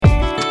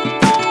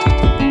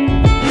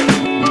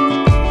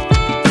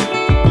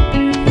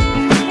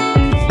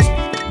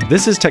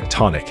This is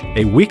Tectonic,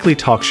 a weekly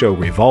talk show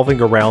revolving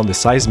around the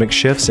seismic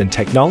shifts in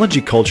technology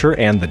culture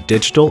and the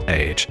digital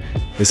age.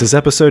 This is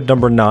episode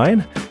number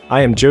 9.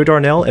 I am Joe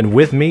Darnell, and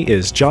with me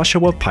is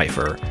Joshua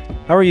Pfeiffer.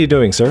 How are you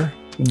doing, sir?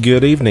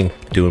 Good evening.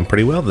 Doing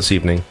pretty well this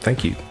evening.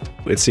 Thank you.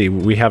 Let's see,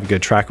 we have a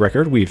good track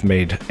record. We've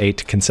made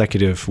 8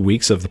 consecutive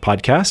weeks of the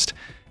podcast.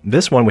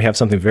 This one, we have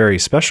something very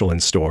special in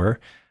store.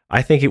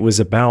 I think it was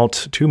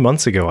about 2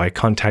 months ago I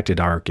contacted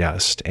our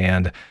guest,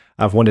 and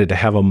I've wanted to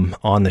have him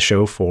on the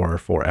show for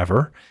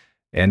forever.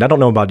 And I don't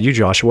know about you,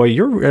 Joshua,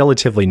 you're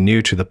relatively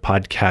new to the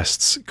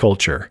podcast's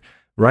culture,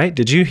 right?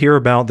 Did you hear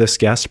about this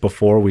guest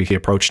before we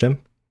approached him?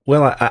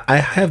 Well, I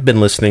have been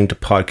listening to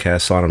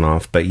podcasts on and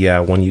off, but yeah,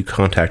 when you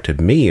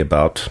contacted me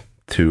about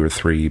 2 or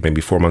 3, maybe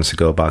 4 months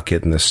ago about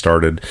getting this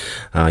started,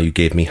 you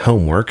gave me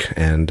homework,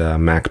 and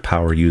Mac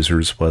Power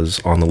Users was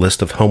on the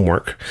list of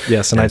homework.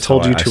 Yes, and I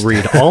told you to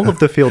read all of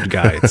the field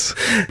guides.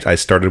 I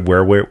started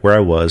where I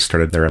was,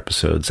 started their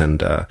episodes,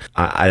 and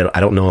I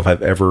don't know if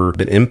I've ever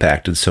been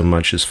impacted so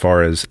much as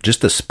far as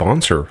just the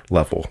sponsor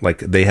level. Like,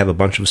 they have a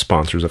bunch of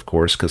sponsors, of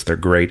course, because they're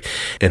great,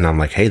 and I'm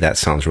like, hey, that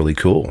sounds really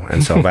cool.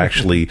 And so I've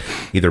actually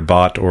either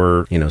bought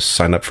or,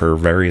 signed up for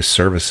various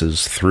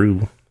services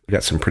through.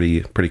 Got some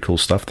pretty cool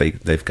stuff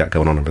they've got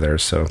going on over there.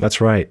 So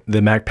that's right.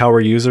 The Mac Power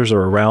users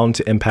are around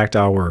to impact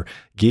our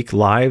geek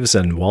lives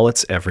and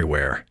wallets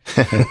everywhere.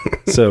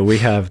 So we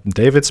have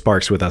David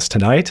Sparks with us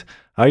tonight.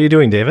 How are you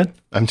doing, David?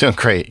 I'm doing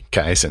great,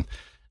 guys. And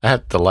I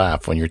had to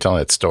laugh when you're telling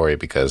that story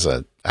because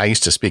I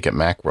used to speak at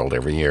Macworld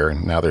every year,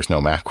 and now there's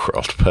no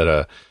Macworld.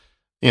 But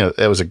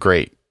it was a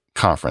great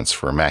conference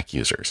for Mac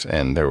users,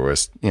 and there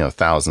was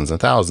thousands and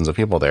thousands of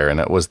people there, and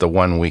it was the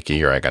 1 week a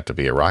year I got to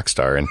be a rock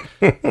star. And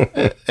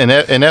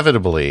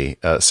inevitably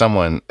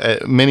someone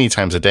many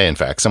times a day, in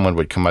fact, someone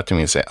would come up to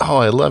me and say, oh,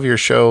 I love your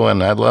show,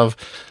 and I love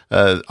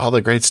all the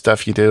great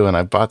stuff you do, and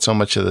I bought so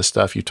much of the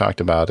stuff you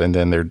talked about. And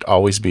then there'd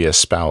always be a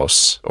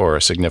spouse or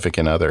a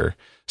significant other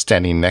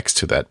standing next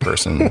to that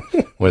person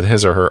with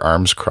his or her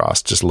arms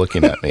crossed, just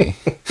looking at me.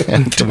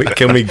 And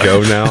can we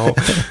go now?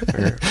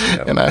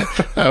 And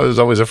I was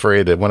always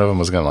afraid that one of them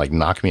was going to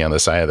knock me on the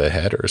side of the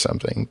head or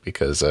something,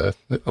 because a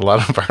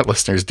lot of our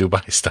listeners do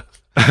buy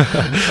stuff.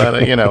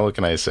 But what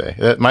can I say?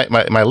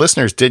 My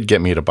listeners did get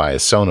me to buy a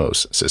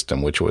Sonos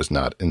system, which was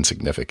not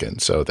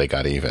insignificant. So they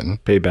got even.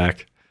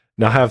 Payback.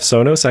 Now, have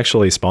Sonos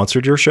actually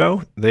sponsored your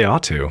show? They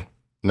ought to.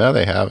 No,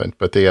 they haven't.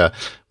 But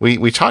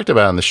we talked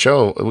about on the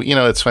show.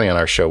 It's funny, on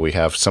our show we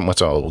have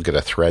we'll get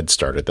a thread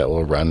started that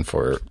will run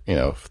for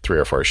 3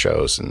 or 4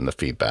 shows and the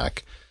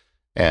feedback.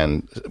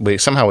 And we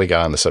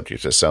got on the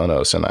subject of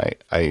Sonos, and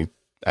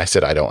I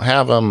said I don't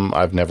have them.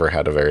 I've never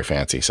had a very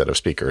fancy set of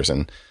speakers.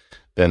 And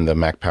then the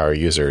Mac Power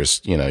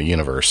users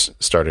universe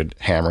started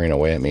hammering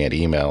away at me at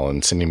email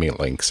and sending me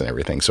links and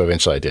everything. So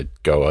eventually I did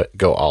go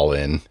all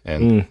in.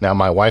 And now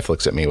my wife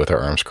looks at me with her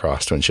arms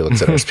crossed when she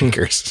looks at our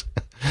speakers.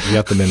 You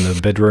got them in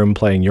the bedroom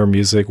playing your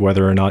music,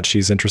 whether or not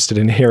she's interested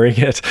in hearing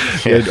it.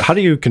 Yeah. How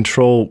do you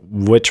control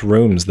which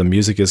rooms the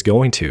music is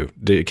going to?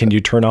 Can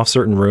you turn off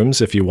certain rooms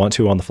if you want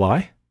to on the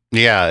fly?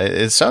 Yeah,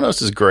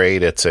 Sonos is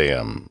great. It's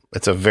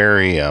a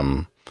very,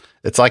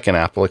 it's like an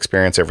Apple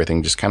experience.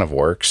 Everything just kind of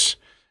works.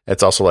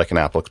 It's also like an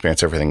Apple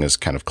experience. Everything is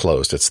kind of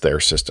closed. It's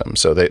their system.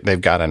 So they've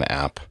got an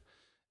app,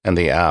 and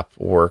the app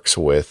works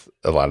with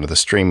a lot of the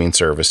streaming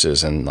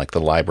services and like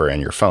the library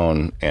on your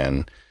phone,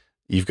 and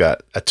you've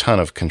got a ton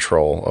of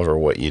control over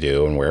what you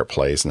do and where it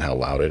plays and how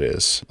loud it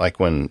is. Like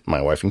when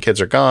my wife and kids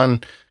are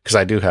gone, because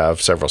I do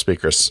have several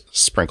speakers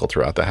sprinkled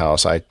throughout the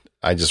house, I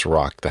just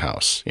rock the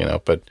house,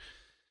 but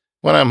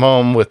when I'm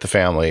home with the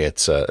family,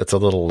 it's a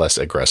little less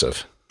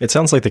aggressive. It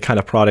sounds like the kind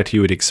of product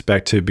you would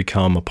expect to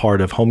become a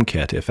part of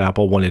HomeKit. If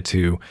Apple wanted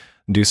to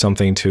do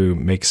something to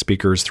make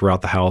speakers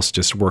throughout the house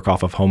just work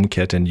off of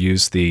HomeKit and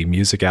use the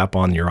music app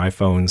on your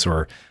iPhones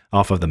or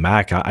off of the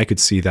Mac, I could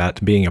see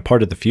that being a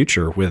part of the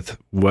future with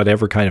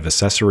whatever kind of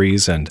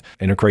accessories and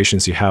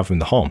integrations you have in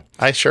the home.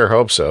 I sure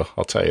hope so.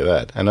 I'll tell you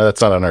that. I know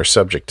that's not on our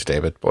subject today,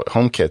 but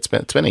HomeKit,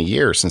 it's been a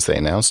year since they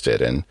announced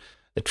it, and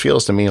it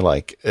feels to me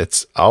like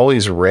it's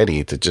always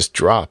ready to just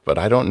drop, but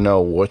I don't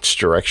know which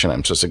direction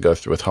I'm supposed to go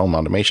through with home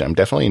automation. I'm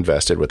definitely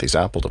invested with these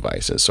Apple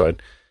devices, so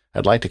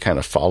I'd like to kind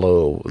of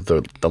follow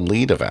the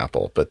lead of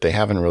Apple, but they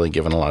haven't really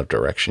given a lot of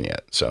direction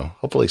yet. So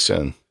hopefully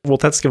soon. Well,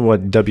 that's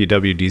what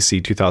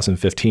WWDC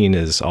 2015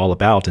 is all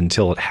about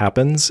until it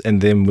happens,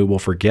 and then we will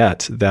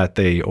forget that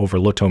they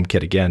overlooked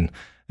HomeKit again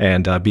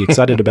and be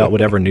excited about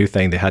whatever new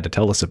thing they had to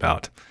tell us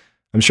about.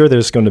 I'm sure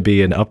there's going to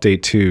be an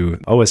update to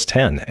OS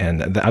 10,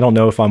 and I don't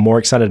know if I'm more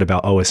excited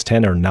about OS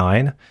 10 or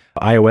 9,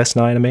 iOS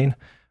 9, I mean,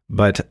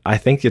 but I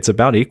think it's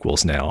about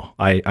equals now.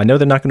 I know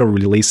they're not going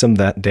to release them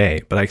that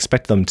day, but I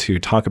expect them to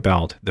talk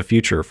about the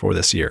future for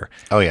this year.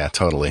 Oh, yeah,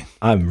 totally.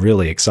 I'm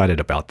really excited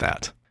about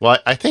that. Well,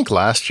 I think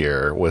last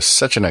year was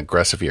such an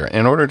aggressive year.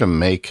 In order to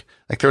make,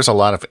 there was a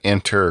lot of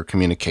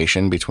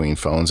intercommunication between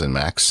phones and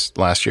Macs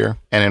last year,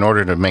 and in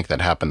order to make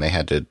that happen, they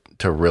had to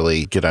to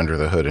really get under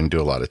the hood and do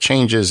a lot of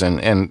changes.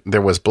 And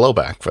there was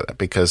blowback for that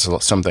because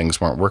some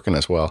things weren't working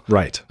as well.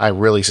 Right. I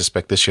really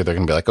suspect this year they're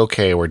going to be like,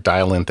 okay, we're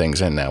dialing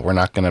things in now. We're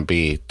not going to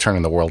be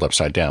turning the world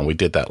upside down. We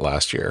did that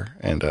last year.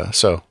 And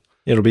so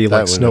it'll be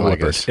like snow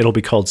leopard. It'll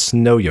be called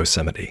Snow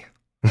Yosemite.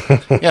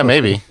 Yeah,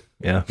 maybe.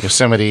 Yeah.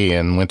 Yosemite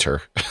in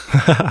winter.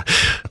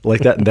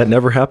 Like that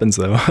never happens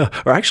though.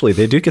 Or actually,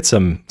 they do get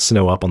some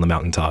snow up on the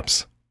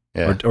mountaintops.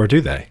 Yeah. Or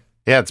do they?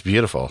 Yeah, it's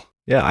beautiful.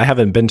 Yeah, I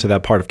haven't been to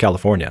that part of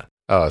California.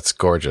 Oh, it's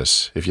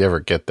gorgeous. If you ever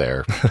get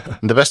there.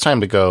 The best time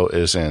to go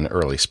is in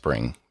early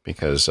spring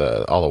because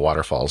all the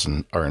waterfalls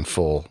are in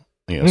full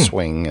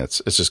swing.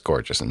 It's just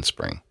gorgeous in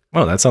spring.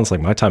 Well, that sounds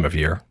like my time of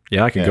year.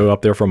 Yeah, I could go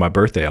up there for my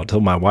birthday. I'll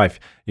tell my wife,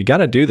 you got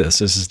to do this.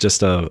 This is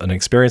just an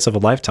experience of a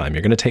lifetime.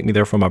 You're going to take me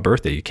there for my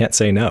birthday. You can't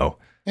say no.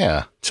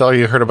 Yeah. Tell her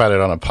you heard about it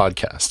on a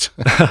podcast.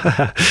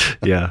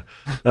 Yeah.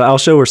 I'll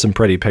show her some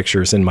pretty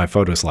pictures in my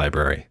photos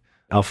library.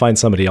 I'll find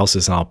somebody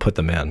else's and I'll put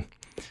them in.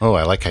 Oh,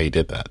 I like how you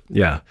did that.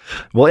 Yeah.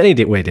 Well,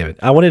 anyway, David,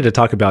 I wanted to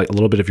talk about a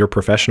little bit of your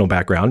professional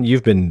background.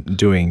 You've been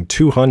doing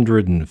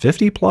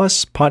 250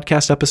 plus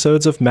podcast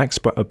episodes of Mac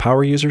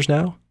Power Users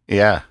now.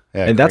 Yeah.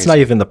 And that's not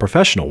even the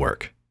professional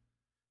work.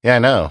 Yeah, I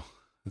know.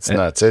 It's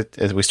nuts.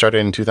 We started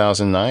in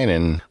 2009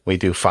 and we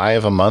do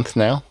 5 a month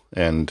now.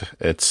 And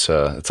it's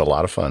a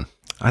lot of fun.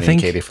 I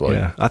think Katie Floyd.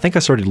 Yeah, I think I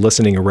started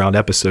listening around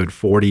episode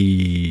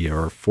 40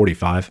 or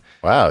 45.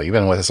 Wow, you've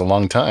been with us a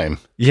long time.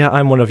 Yeah,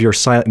 I'm one of your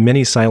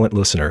many silent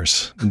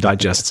listeners.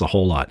 Digests a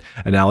whole lot.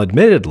 And now,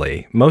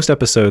 admittedly, most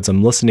episodes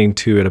I'm listening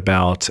to at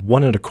about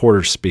 1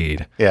 1/4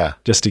 speed. Yeah.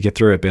 Just to get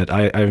through a bit.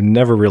 I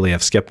never really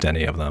have skipped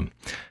any of them.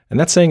 And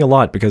that's saying a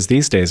lot because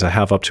these days I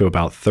have up to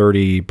about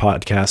 30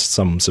 podcasts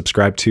I'm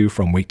subscribed to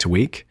from week to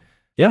week.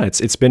 Yeah,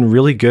 it's been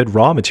really good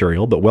raw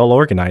material, but well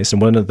organized.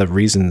 And one of the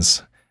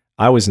reasons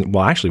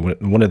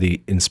one of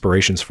the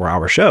inspirations for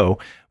our show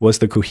was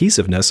the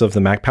cohesiveness of the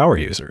Mac Power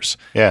Users.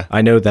 Yeah.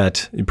 I know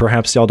that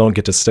perhaps y'all don't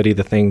get to study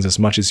the things as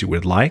much as you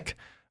would like,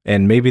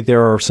 and maybe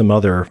there are some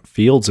other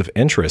fields of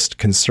interest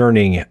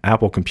concerning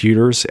Apple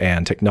computers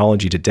and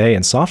technology today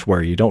and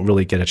software you don't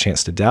really get a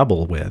chance to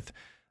dabble with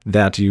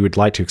that you would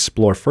like to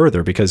explore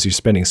further because you're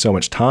spending so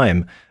much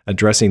time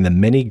addressing the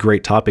many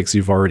great topics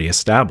you've already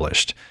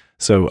established.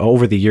 So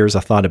over the years, I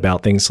thought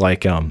about things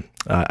like,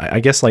 I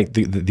guess like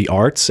the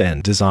arts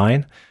and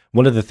design.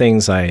 One of the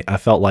things I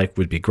felt like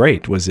would be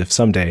great was if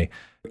someday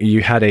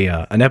you had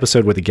an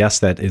episode with a guest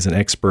that is an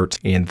expert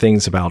in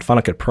things about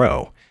Final Cut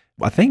Pro.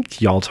 I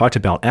think y'all talked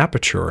about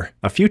Aperture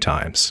a few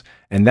times,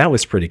 and that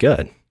was pretty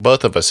good.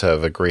 Both of us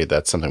have agreed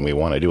that's something we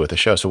want to do with the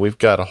show. So we've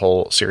got a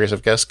whole series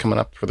of guests coming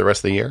up for the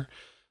rest of the year.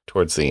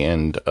 Towards the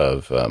end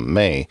of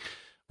May,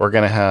 we're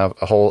going to have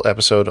a whole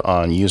episode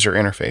on user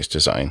interface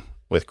design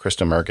with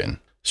Krista Mergen.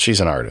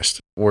 She's an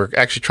artist. We're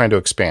actually trying to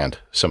expand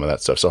some of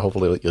that stuff. So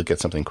hopefully you'll get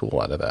something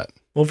cool out of that.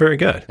 Well, very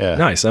good. Yeah.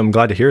 Nice. I'm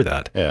glad to hear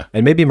that. Yeah.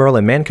 And maybe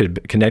Merlin Mann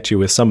could connect you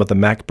with some of the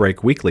Mac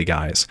Break Weekly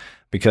guys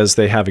because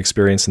they have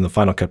experience in the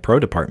Final Cut Pro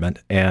department.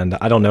 And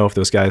I don't know if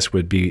those guys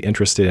would be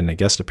interested in a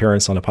guest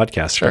appearance on a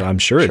podcast, but I'm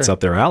sure it's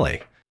up their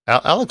alley.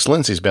 Alex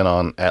Lindsay's been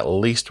on at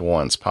least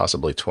once,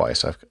 possibly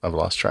twice. I've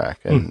lost track.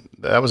 And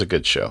that was a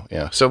good show.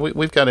 Yeah. So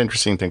we've got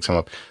interesting things coming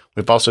up.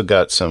 We've also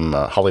got some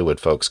Hollywood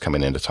folks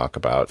coming in to talk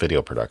about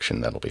video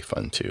production. That'll be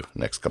fun too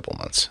next couple of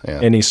months.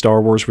 Yeah. Any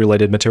Star Wars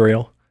related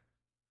material?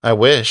 I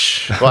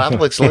wish. Well,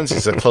 Alex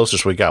Lindsay's the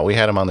closest we got. We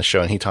had him on the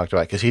show and he talked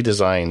about, because he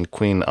designed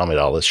Queen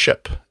Amidala's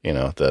ship,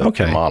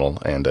 the model.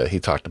 And he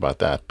talked about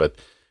that. But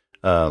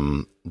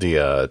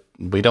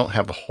we don't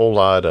have a whole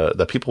lot of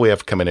the people we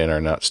have coming in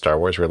are not Star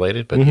Wars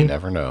related, but you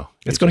never know.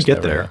 It's going to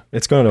get there. Know.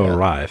 It's going to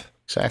arrive.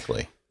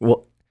 Exactly.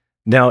 Well,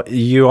 now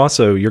you're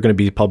going to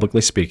be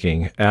publicly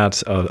speaking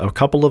at a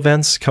couple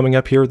events coming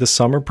up here this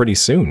summer pretty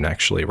soon,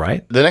 actually,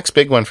 right? The next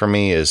big one for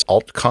me is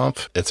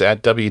AltConf. It's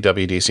at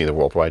WWDC, the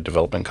Worldwide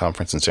Development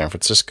Conference in San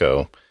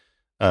Francisco.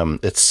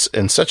 It's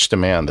in such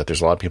demand that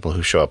there's a lot of people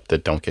who show up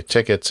that don't get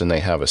tickets, and they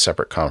have a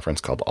separate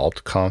conference called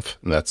AltConf,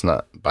 and that's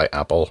not by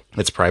Apple.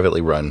 It's privately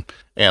run.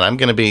 And I'm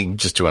going to be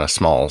just doing a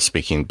small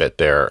speaking bit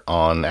there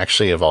on,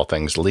 actually, of all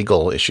things,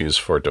 legal issues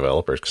for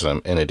developers,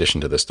 because in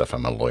addition to this stuff,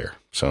 I'm a lawyer.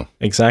 So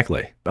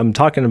exactly. I'm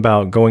talking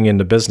about going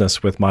into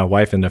business with my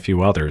wife and a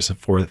few others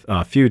for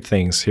a few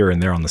things here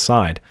and there on the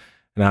side.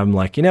 And I'm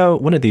like,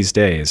 one of these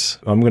days,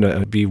 I'm going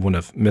to be one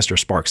of Mr.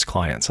 Sparks'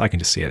 clients. I can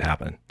just see it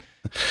happen.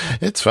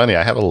 It's funny.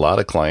 I have a lot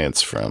of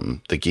clients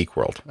from the geek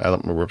world. I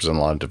represent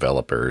a lot of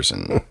developers,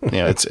 and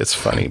it's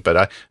funny.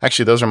 But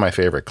actually, those are my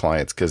favorite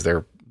clients because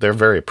they're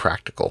very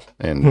practical,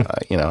 and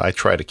I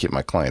try to keep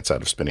my clients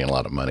out of spending a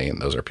lot of money, and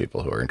those are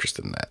people who are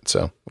interested in that.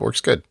 So it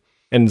works good.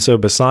 And so,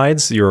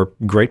 besides your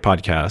great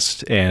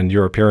podcast and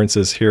your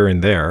appearances here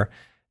and there,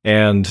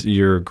 and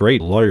your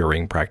great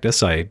lawyering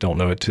practice, I don't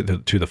know it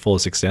to the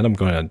fullest extent. I'm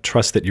going to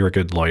trust that you're a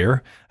good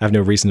lawyer. I have no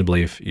reason to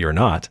believe you're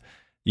not.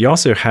 You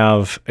also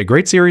have a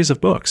great series of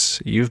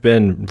books. You've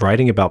been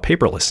writing about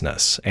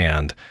paperlessness,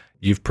 and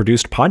you've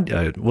produced not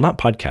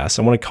podcasts.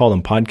 I want to call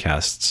them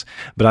podcasts,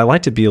 but I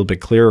like to be a bit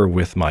clearer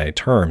with my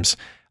terms.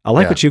 I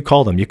like what you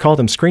call them. You call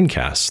them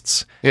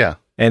screencasts. Yeah.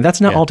 And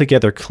that's not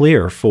altogether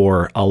clear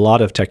for a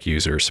lot of tech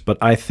users, but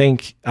I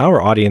think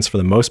our audience, for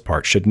the most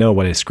part, should know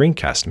what a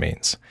screencast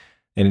means.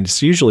 And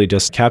it's usually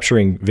just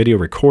capturing video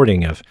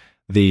recording of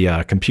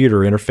the computer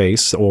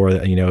interface or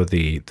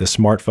the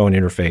smartphone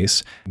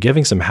interface,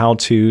 giving some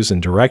how-tos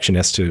and direction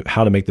as to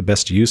how to make the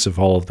best use of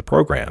all of the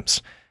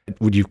programs.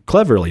 What you've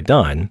cleverly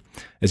done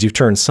is you've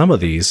turned some of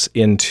these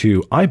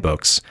into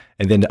iBooks,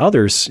 and then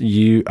others,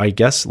 I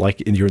guess,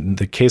 like in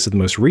the case of the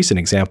most recent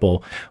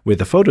example with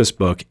the Photos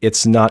book,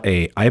 it's not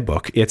a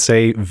iBook, it's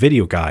a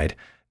video guide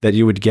that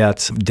you would get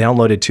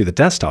downloaded to the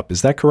desktop.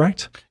 Is that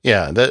correct?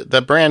 Yeah,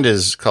 the brand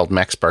is called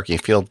MacSparky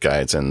Field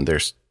Guides, and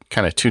there's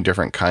kind of two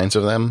different kinds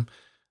of them.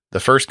 The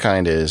first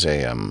kind is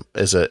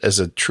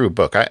a true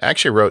book. I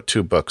actually wrote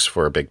 2 books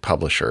for a big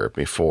publisher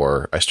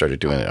before I started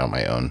doing it on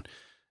my own.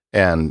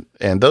 And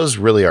those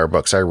really are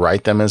books. I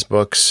write them as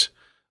books,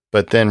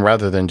 but then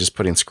rather than just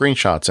putting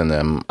screenshots in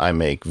them, I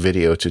make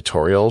video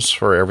tutorials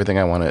for everything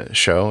I want to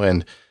show.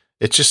 And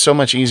it's just so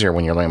much easier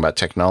when you're learning about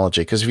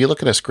technology, because if you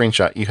look at a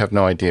screenshot, you have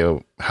no idea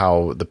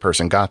how the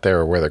person got there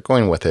or where they're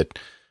going with it.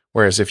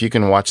 Whereas if you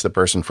can watch the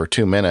person for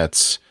 2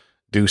 minutes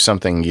do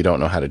something you don't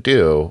know how to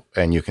do,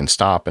 and you can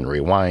stop and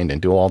rewind and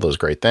do all those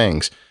great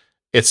things,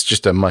 it's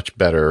just a much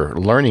better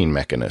learning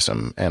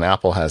mechanism. And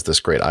Apple has this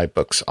great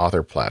iBooks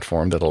author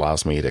platform that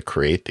allows me to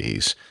create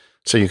these.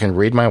 So you can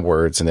read my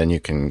words, and then you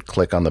can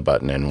click on the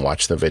button and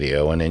watch the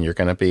video, and then you're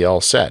going to be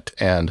all set.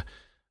 And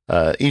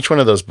each one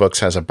of those books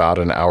has about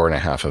an hour and a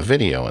half of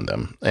video in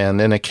them. And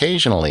then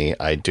occasionally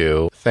I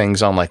do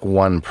things on like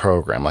one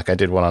program. Like I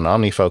did one on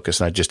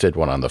OmniFocus, and I just did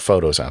one on the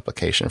Photos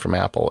application from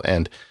Apple.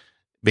 And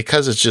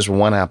because it's just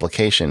one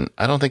application,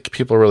 I don't think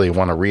people really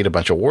want to read a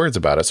bunch of words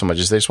about it so much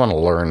as they just want to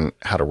learn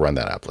how to run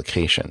that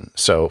application.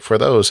 So for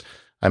those,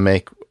 I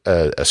make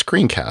a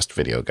screencast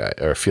video guide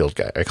or field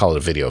guide. I call it a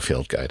video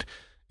field guide.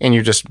 And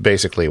you're just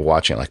basically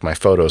watching, like my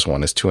Photos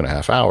one is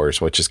 2.5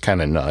 hours, which is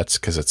kind of nuts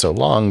because it's so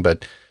long.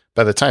 But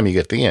by the time you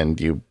get to the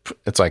end,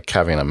 it's like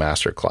having a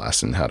master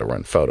class in how to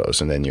run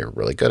Photos, and then you're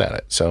really good at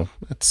it. So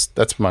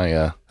that's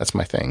my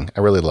thing. I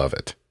really love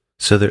it.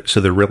 So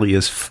there really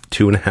is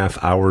 2.5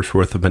 hours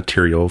worth of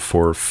material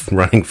for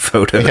running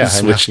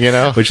Photos,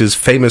 which is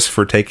famous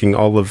for taking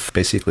all of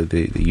basically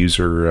the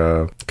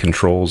user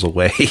controls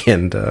away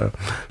and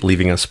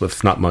leaving us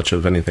with not much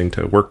of anything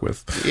to work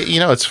with.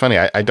 It's funny.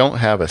 I don't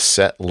have a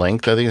set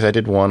length of these. I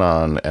did one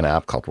on an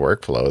app called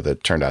Workflow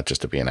that turned out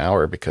just to be an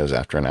hour, because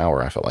after an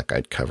hour I felt like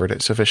I'd covered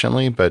it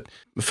sufficiently. But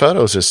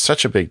Photos is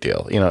such a big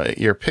deal.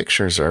 Your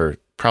pictures are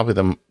probably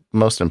the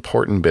most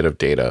important bit of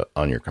data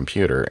on your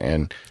computer,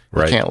 and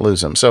you can't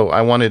lose them. So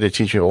I wanted to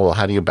teach you, well,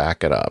 how do you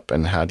back it up,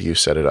 and how do you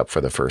set it up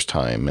for the first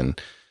time? And,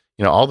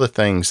 all the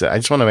things that I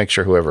just want to make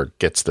sure whoever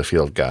gets the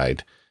field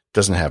guide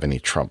doesn't have any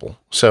trouble.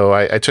 So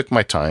I took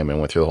my time and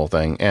went through the whole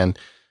thing. And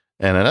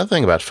another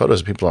thing about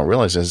Photos people don't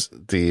realize is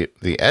the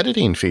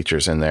editing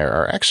features in there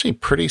are actually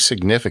pretty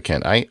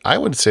significant. I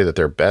would say that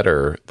they're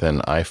better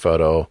than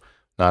iPhoto,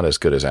 not as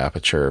good as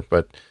Aperture,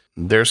 but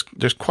there's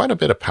quite a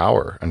bit of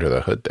power under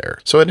the hood there.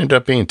 So it ended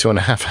up being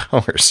 2.5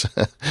 hours,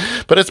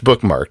 but it's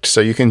bookmarked, so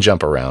you can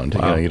jump around.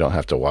 Wow. You don't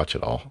have to watch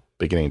it all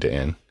beginning to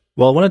end.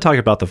 Well, I want to talk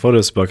about the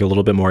Photos book a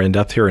little bit more in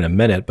depth here in a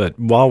minute, but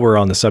while we're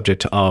on the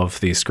subject of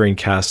the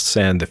screencasts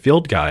and the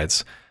field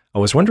guides, I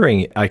was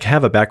wondering, I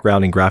have a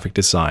background in graphic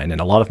design,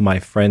 and a lot of my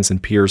friends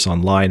and peers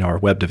online are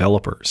web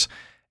developers.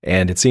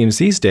 And it seems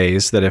these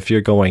days that if you're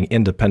going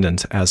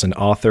independent as an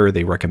author,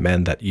 they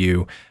recommend that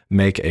you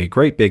make a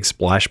great big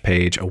splash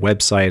page, a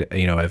website,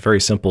 a very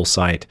simple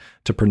site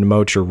to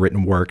promote your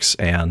written works.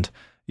 And,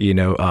 you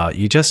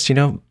just,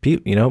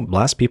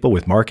 blast people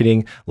with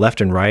marketing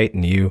left and right,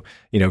 and you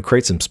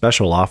create some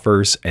special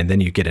offers, and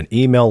then you get an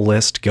email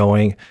list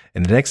going.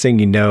 And the next thing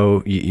you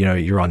know,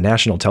 you're on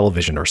national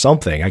television or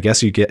something. I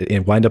guess you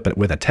wind up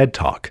with a TED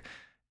Talk.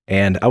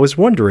 And I was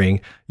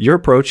wondering, your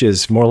approach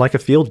is more like a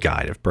field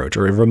guide approach,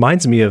 or it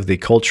reminds me of the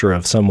culture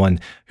of someone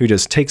who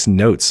just takes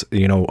notes,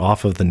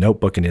 off of the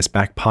notebook in his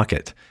back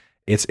pocket.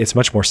 It's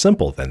much more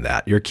simple than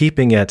that. You're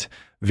keeping it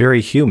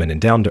very human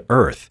and down to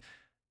earth.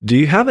 Do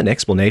you have an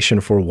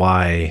explanation for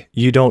why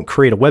you don't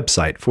create a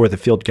website for the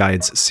Field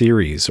Guides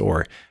series,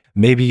 or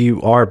maybe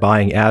you are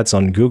buying ads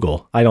on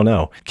Google? I don't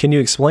know. Can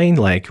you explain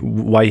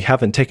why you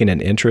haven't taken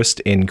an interest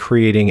in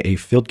creating a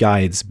Field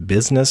Guides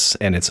business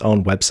and its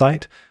own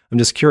website? I'm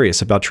just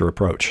curious about your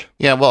approach.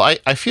 Yeah, well,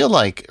 I feel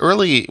like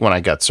early when I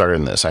got started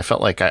in this, I felt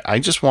like I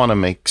just want to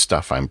make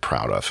stuff I'm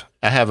proud of.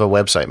 I have a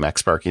website,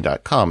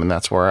 MacSparky.com, and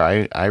that's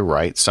where I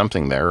write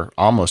something there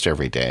almost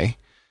every day.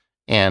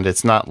 And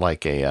it's not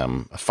like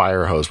a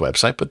fire hose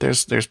website, but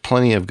there's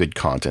plenty of good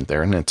content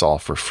there, and it's all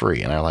for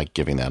free, and I like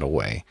giving that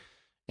away.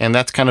 And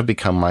that's kind of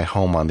become my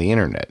home on the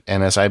internet.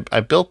 And as I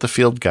built the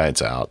field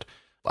guides out,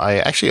 I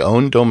actually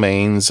own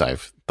domains.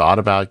 I've thought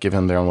about giving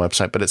them their own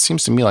website, but it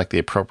seems to me like the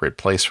appropriate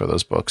place for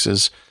those books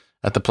is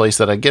at the place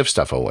that I give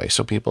stuff away,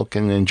 so people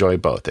can enjoy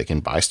both. They can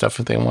buy stuff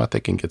if they want.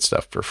 They can get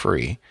stuff for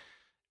free.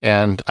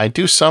 And I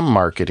do some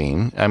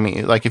marketing. I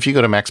mean, like if you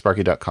go to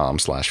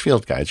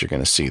MacSparky.com/field guides, you're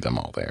going to see them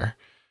all there.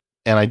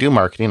 and I do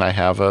marketing. I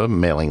have a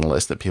mailing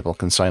list that people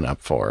can sign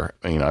up for.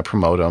 I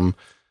promote them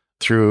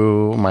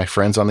through my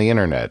friends on the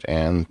internet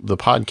and the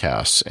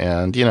podcasts.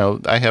 And,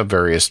 I have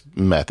various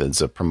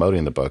methods of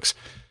promoting the books.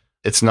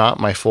 It's not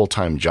my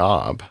full-time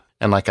job.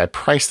 And I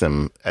price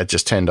them at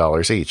just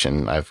 $10 each.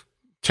 And I've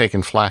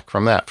taken flack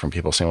from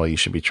people saying, well, you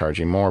should be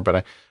charging more.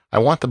 But I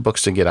want the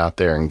books to get out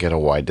there and get a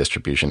wide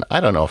distribution. I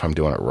don't know if I'm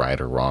doing it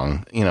right or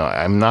wrong.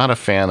 I'm not a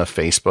fan of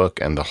Facebook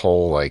and the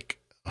whole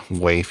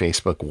way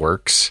Facebook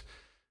works.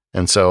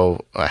 And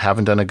so I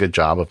haven't done a good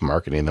job of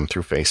marketing them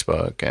through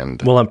Facebook.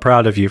 And well, I'm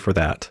proud of you for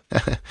that.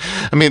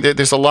 I mean,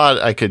 there's a lot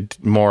I could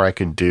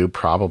do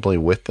probably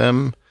with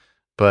them,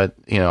 but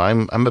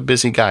I'm a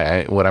busy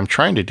guy. What I'm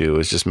trying to do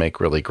is just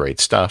make really great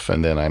stuff,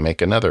 and then I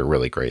make another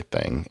really great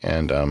thing.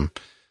 And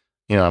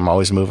I'm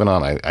always moving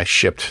on. I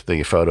shipped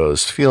the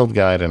photos field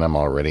guide, and I'm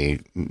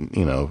already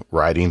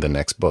writing the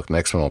next book.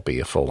 Next one will be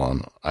a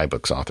full-on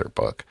iBooks author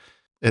book.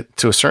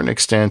 To a certain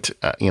extent,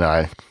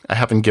 I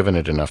haven't given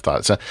it enough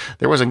thought. So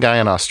there was a guy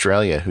in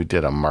Australia who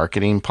did a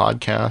marketing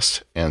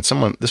podcast, and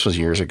this was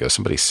years ago,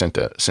 somebody sent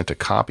a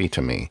copy to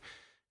me,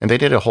 and they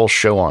did a whole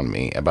show on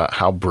me about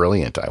how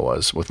brilliant I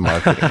was with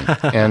marketing.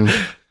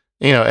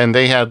 And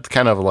they had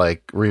kind of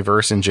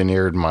reverse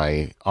engineered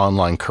my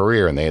online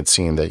career, and they had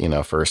seen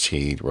that, first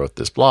he wrote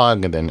this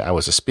blog, and then I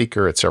was a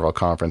speaker at several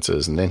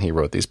conferences, and then he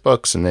wrote these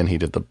books, and then he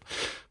did the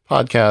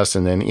podcast,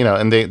 and then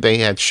and they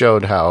had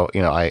showed how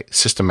I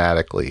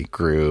systematically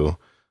grew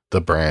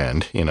the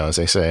brand, as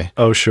they say.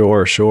 Oh,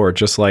 sure.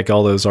 Just like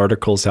all those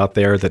articles out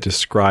there that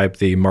describe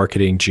the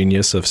marketing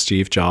genius of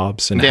Steve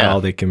Jobs and how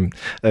they can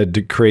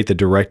create the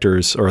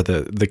directors or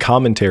the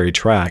commentary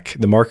track,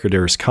 the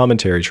marketer's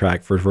commentary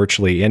track for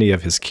virtually any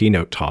of his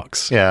keynote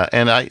talks. Yeah,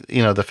 and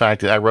the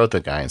fact that I wrote the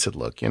guy and said,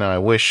 look, I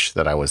wish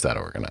that I was that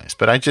organized,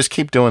 but I just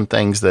keep doing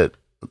things that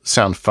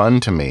sound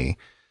fun to me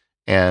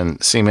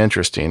and seem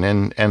interesting.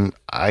 And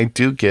I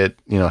do get,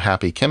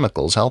 happy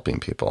chemicals helping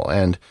people.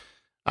 And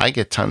I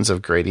get tons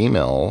of great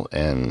email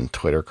and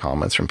Twitter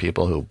comments from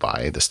people who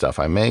buy the stuff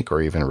I make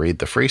or even read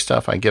the free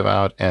stuff I give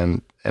out,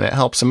 and it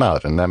helps them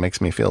out, and that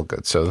makes me feel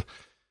good. So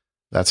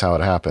that's how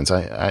it happens.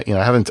 I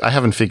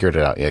haven't figured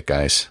it out yet,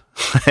 guys.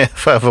 I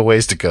have a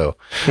ways to go,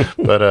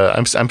 but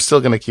I'm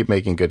still going to keep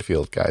making good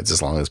field guides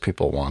as long as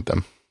people want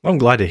them. I'm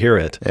glad to hear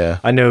it. Yeah.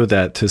 I know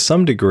that to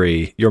some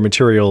degree, your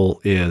material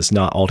is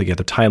not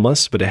altogether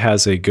timeless, but it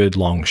has a good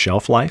long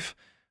shelf life.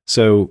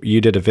 So you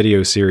did a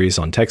video series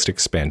on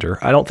TextExpander.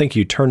 I don't think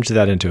you turned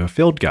that into a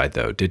field guide,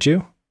 though, did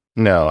you?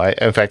 No.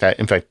 In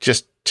fact,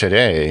 just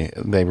today,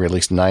 they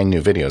released 9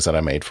 new videos that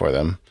I made for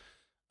them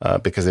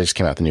because they just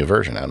came out the new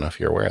version. I don't know if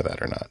you're aware of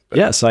that or not. But.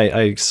 Yes,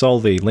 I saw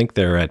the link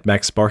there at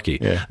Max Sparky.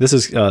 Yeah. This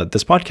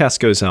podcast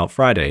goes out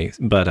Friday,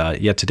 but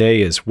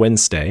today is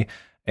Wednesday.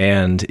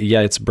 And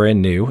it's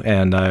brand new,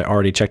 and I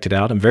already checked it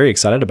out. I'm very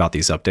excited about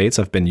these updates.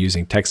 I've been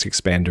using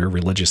TextExpander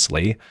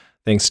religiously,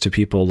 thanks to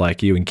people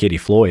like you and Katie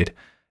Floyd.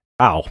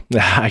 Wow,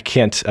 I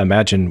can't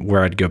imagine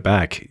where I'd go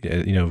back,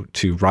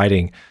 to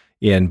writing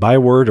in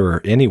Byword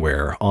or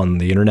anywhere on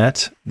the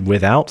internet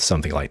without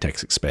something like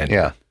TextExpander.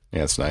 Yeah,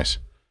 it's nice.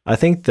 I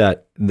think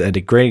that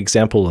a great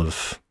example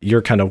of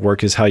your kind of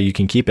work is how you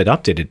can keep it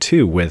updated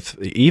too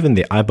with even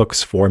the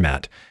iBooks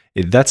format.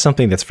 That's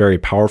something that's very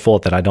powerful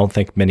that I don't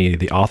think many of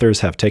the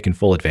authors have taken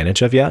full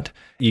advantage of yet.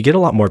 You get a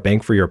lot more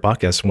bang for your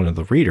buck as one of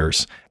the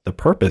readers. The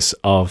purpose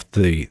of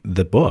the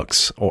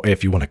books, or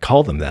if you want to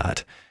call them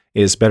that,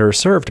 is better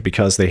served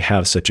because they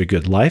have such a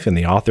good life and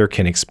the author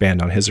can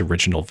expand on his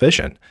original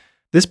vision.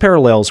 This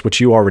parallels what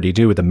you already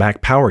do with the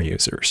Mac Power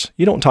users.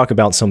 You don't talk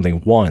about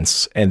something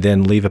once and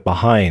then leave it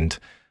behind,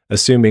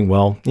 assuming,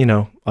 well,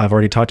 I've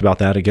already talked about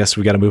that. I guess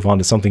we got to move on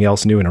to something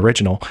else new and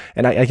original.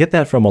 And I get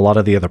that from a lot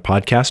of the other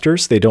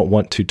podcasters. They don't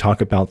want to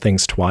talk about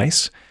things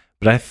twice.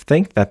 But I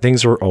think that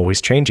things are always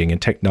changing in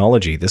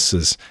technology. This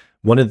is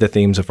one of the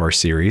themes of our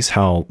series,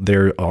 how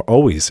there are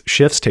always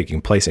shifts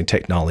taking place in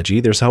technology.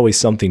 There's always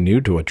something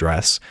new to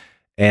address.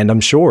 And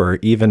I'm sure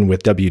even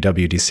with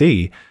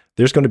WWDC,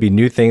 there's going to be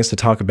new things to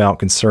talk about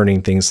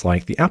concerning things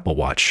like the Apple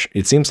Watch.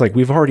 It seems like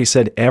we've already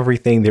said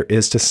everything there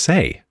is to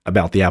say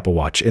about the Apple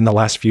Watch in the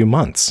last few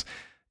months.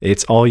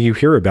 It's all you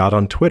hear about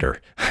on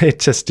Twitter.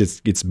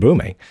 It's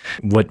booming.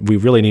 What we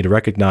really need to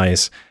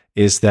recognize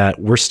is that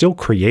we're still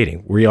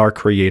creating. We are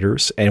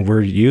creators, and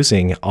we're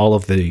using all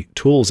of the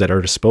tools at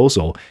our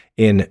disposal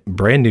in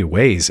brand new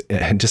ways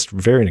and just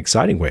very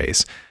exciting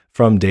ways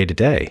from day to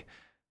day.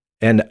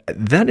 And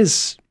that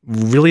is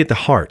really at the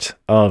heart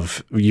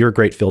of your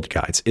great field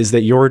guides, is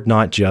that you're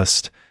not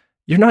just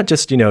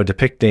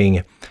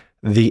depicting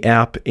the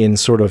app in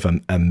sort of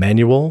a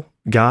manual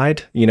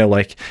guide.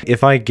 Like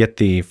if I get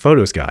the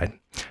photos guide,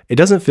 it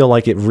doesn't feel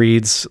like it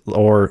reads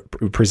or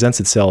presents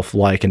itself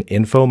like an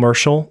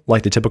infomercial,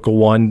 like the typical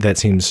one that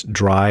seems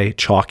dry,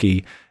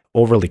 chalky,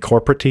 overly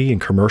corporate-y and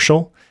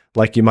commercial,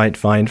 like you might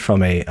find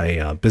from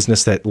a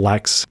business that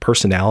lacks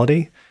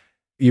personality.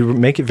 You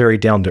make it very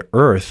down to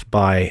earth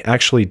by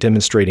actually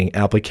demonstrating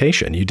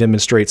application. You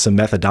demonstrate some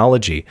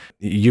methodology.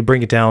 You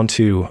bring it down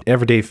to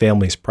everyday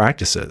families'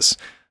 practices.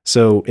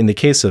 So in the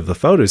case of the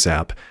Photos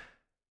app,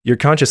 you're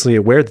consciously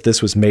aware that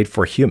this was made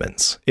for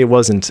humans. It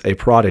wasn't a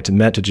product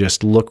meant to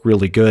just look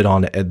really good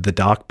on the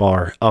dock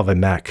bar of a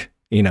Mac,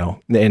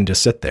 and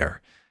just sit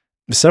there.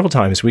 Several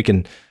times we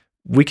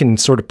can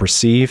sort of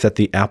perceive that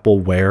the Apple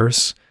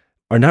wares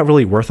are not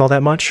really worth all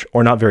that much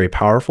or not very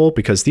powerful,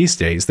 because these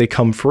days they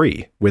come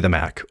free with a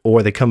Mac,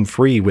 or they come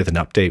free with an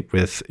update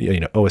with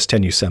OS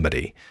X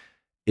Yosemite.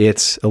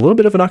 It's a little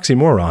bit of an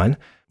oxymoron.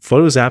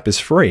 Photos app is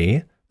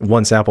free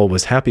once Apple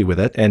was happy with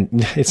it, and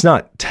it's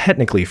not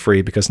technically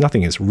free because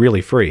nothing is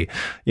really free.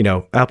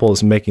 Apple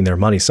is making their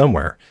money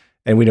somewhere,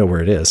 and we know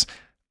where it is.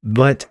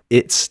 But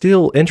it's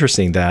still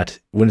interesting that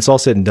when it's all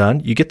said and done,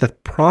 you get the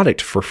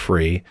product for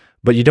free,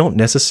 but you don't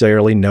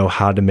necessarily know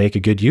how to make a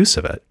good use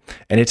of it.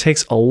 And it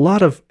takes a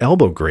lot of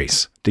elbow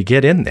grease to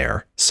get in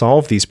there,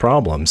 solve these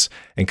problems,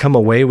 and come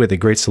away with a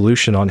great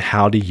solution on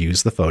how to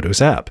use the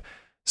Photos app.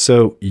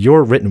 So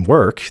your written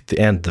work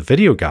and the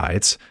video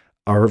guides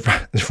are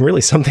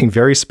really something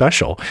very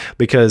special,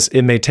 because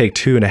it may take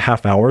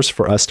 2.5 hours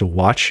for us to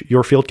watch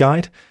your field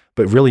guide,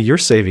 but really you're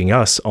saving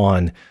us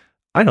on,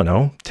 I don't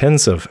know,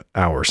 tens of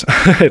hours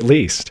at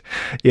least,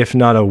 if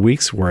not a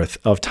week's worth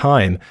of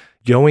time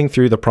going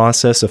through the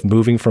process of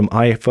moving from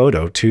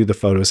iPhoto to the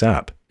Photos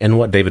app. And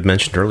what David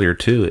mentioned earlier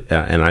too,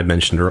 and I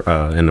mentioned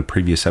in a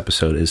previous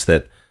episode, is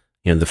that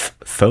the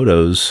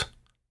photos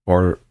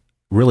are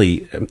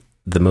really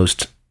the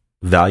most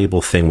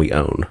valuable thing we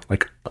own.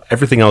 Like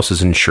everything else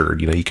is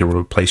insured. You can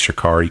replace your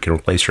car, you can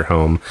replace your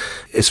home.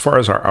 As far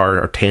as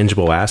our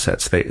tangible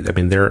assets,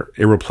 they're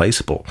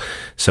irreplaceable.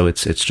 So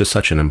it's just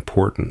such an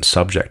important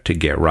subject to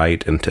get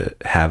right and to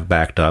have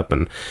backed up.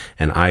 And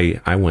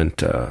I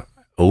went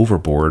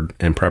overboard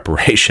in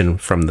preparation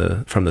from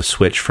the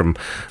switch from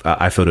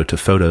iPhoto to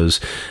Photos.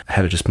 I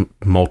had just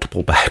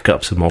multiple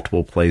backups in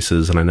multiple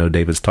places, and I know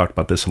David's talked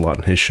about this a lot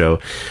in his show.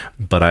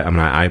 But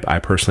I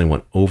personally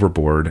went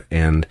overboard,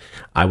 and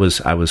I was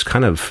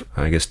kind of,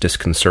 I guess,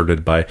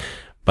 disconcerted by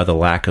the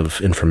lack of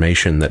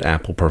information that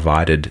Apple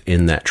provided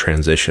in that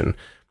transition.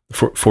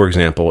 For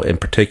example, in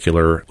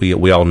particular,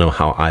 we all know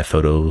how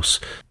iPhotos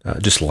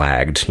just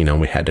lagged.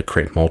 We had to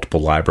create multiple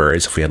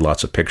libraries if we had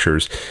lots of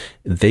pictures.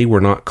 They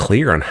were not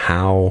clear on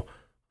how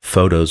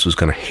Photos was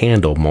going to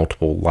handle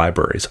multiple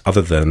libraries,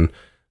 other than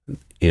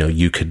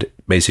you could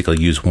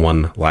basically use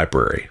one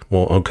library.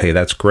 Well, okay,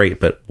 that's great,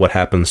 but what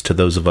happens to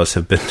those of us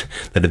that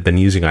have been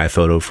using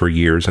iPhoto for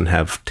years and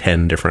have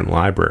 10 different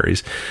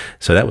libraries?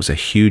 So that was a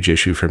huge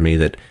issue for me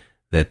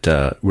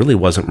that really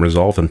wasn't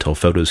resolved until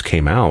Photos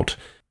came out.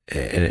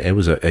 And it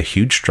was a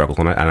huge struggle,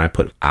 and I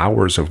put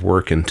hours of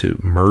work into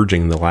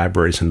merging the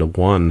libraries into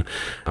one.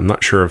 I'm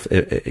not sure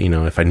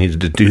if I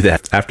needed to do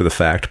that after the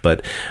fact,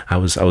 but I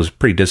was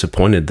pretty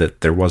disappointed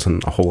that there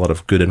wasn't a whole lot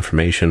of good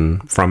information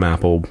from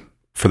Apple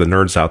for the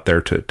nerds out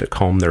there to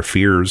calm their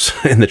fears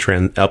in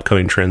the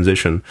upcoming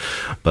transition.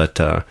 But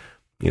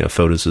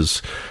Photos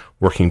is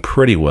working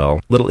pretty well.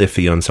 A little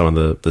iffy on some of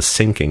the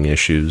syncing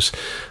issues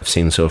I've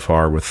seen so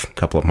far with a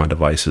couple of my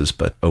devices,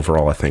 but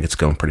overall I think it's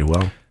going pretty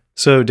well.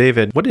 So,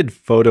 David, what did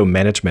photo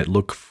management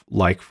look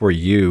like for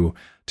you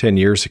 10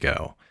 years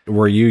ago?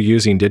 Were you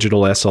using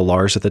digital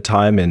SLRs at the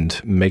time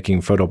and making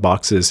photo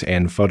boxes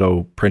and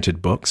photo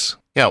printed books?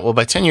 Yeah, well,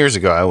 by 10 years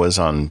ago, I was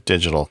on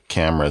digital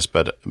cameras,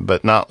 but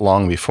not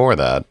long before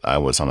that, I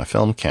was on a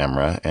film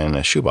camera and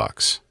a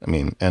shoebox.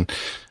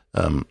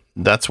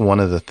 That's one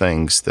of the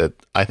things that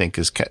I think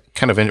is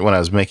kind of, when I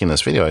was making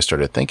this video, I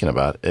started thinking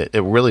about it.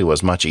 It really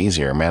was much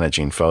easier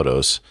managing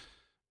photos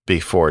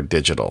before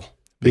digital.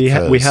 We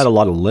had a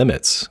lot of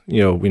limits,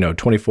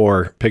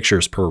 24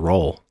 pictures per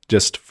roll,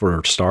 just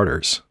for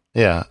starters.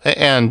 Yeah.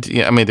 And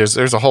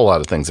there's a whole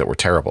lot of things that were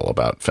terrible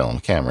about film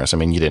cameras.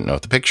 You didn't know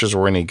if the pictures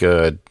were any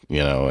good,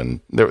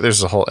 and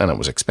there's and it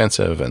was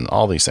expensive and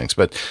all these things.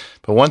 But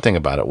one thing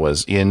about it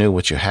was you knew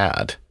what you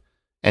had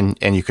and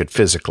you could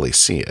physically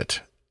see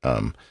it,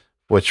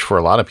 which for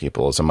a lot of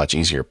people is a much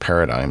easier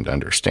paradigm to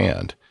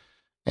understand.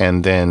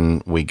 And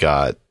then we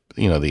got,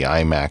 the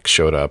iMac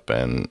showed up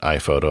and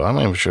iPhoto. I'm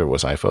not even sure it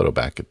was iPhoto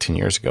back 10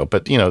 years ago,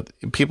 but,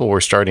 people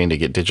were starting to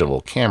get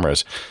digital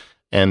cameras.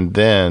 And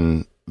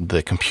then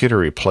the computer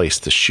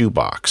replaced the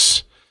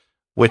shoebox,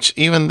 which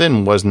even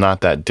then was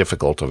not that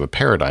difficult of a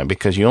paradigm,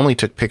 because you only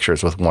took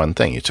pictures with one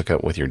thing. You took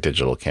it with your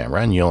digital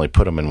camera and you only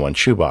put them in one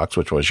shoebox,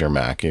 which was your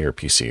Mac or your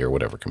PC or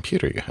whatever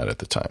computer you had at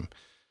the time.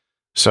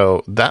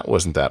 So that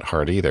wasn't that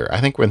hard either.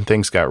 I think when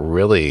things got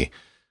really,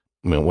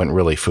 went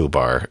really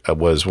foobar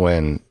was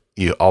when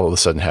you all of a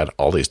sudden had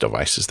all these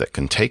devices that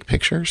can take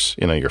pictures,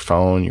 your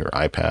phone, your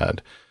iPad,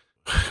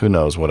 who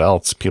knows what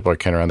else people are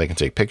carrying around they can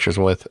take pictures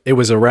with. It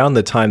was around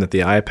the time that the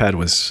iPad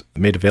was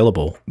made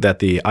available that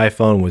the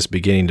iPhone was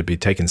beginning to be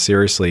taken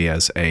seriously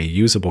as a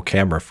usable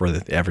camera for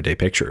the everyday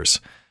pictures.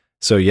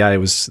 So yeah, it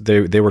was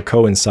they were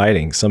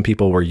coinciding. Some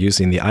people were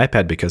using the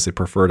iPad because they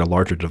preferred a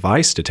larger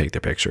device to take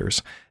their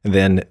pictures. And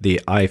then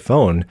the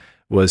iPhone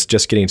was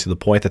just getting to the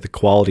point that the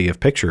quality of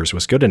pictures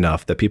was good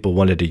enough that people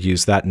wanted to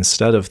use that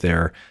instead of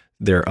their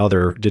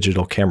other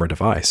digital camera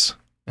device.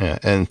 Yeah,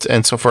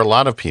 and so for a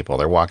lot of people,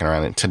 they're walking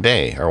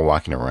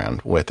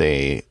around with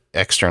a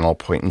external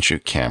point and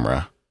shoot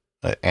camera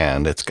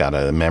and it's got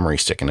a memory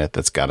stick in it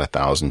that's got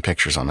 1,000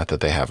 pictures on it that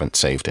they haven't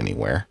saved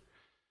anywhere.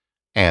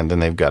 And then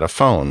they've got a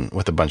phone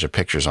with a bunch of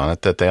pictures on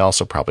it that they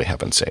also probably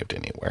haven't saved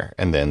anywhere.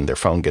 And then their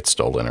phone gets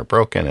stolen or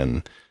broken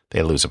and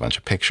they lose a bunch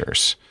of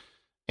pictures.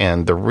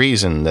 And the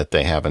reason that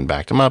they haven't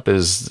backed them up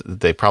is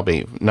they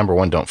probably, number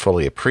one, don't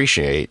fully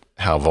appreciate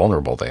how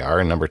vulnerable they are.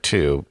 And number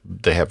two,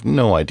 they have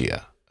no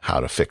idea how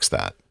to fix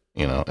that,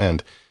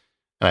 and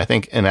I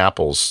think in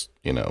Apple's,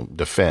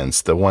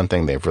 defense, the one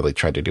thing they've really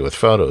tried to do with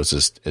photos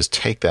is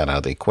take that out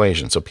of the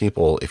equation. So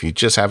people, if you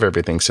just have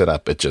everything set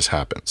up, it just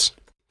happens.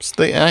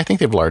 So and I think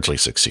they've largely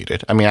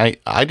succeeded. I mean,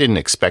 I didn't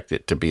expect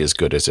it to be as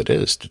good as it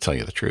is, to tell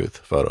you the truth,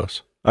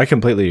 photos. I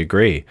completely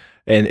agree.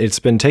 And it's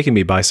been taking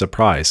me by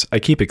surprise. I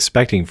keep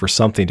expecting for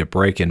something to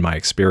break in my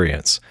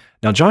experience.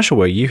 Now,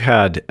 Joshua, you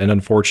had an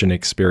unfortunate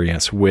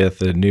experience with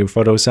the new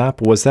Photos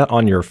app. Was that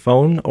on your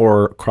phone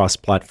or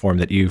cross-platform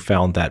that you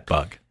found that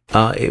bug?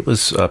 It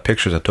was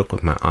pictures I took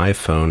with my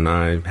iPhone.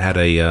 I had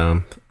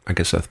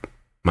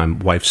my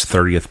wife's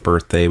 30th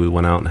birthday. We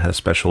went out and had a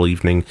special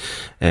evening,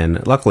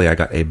 and luckily I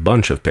got a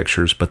bunch of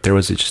pictures, but there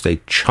was just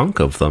a chunk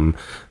of them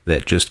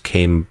that just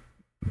came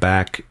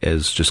back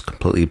as just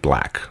completely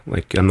black.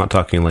 Like, I'm not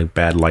talking like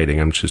bad lighting.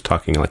 I'm just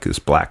talking like this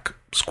black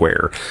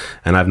square.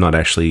 And I've not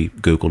actually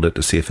Googled it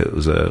to see if it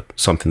was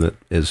something that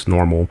is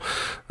normal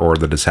or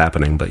that is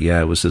happening. But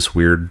yeah, it was this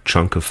weird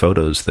chunk of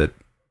photos that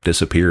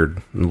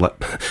disappeared.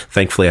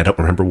 Thankfully, I don't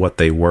remember what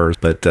they were,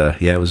 but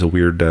yeah, it was a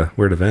weird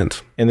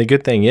event. And the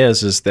good thing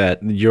is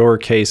that your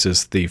case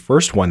is the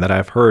first one that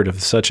I've heard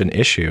of such an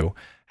issue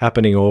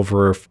happening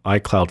over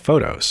iCloud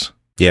Photos.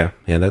 Yeah,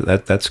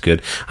 that's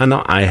good. I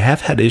know I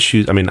have had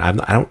issues. I mean, I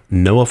don't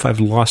know if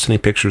I've lost any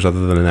pictures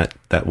other than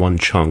that one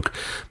chunk,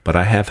 but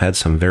I have had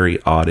some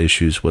very odd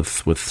issues with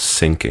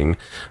syncing.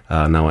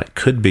 Now, it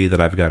could be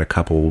that I've got a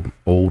couple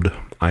old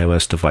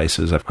iOS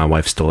devices. My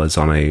wife still is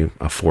on a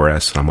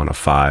 4S, and I'm on a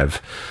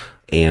 5,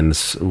 and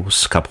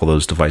a couple of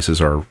those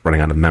devices are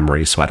running out of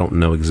memory, so I don't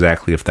know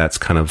exactly if that's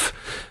kind of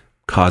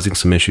causing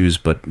some issues,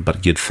 but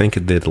you'd think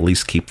it did at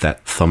least keep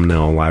that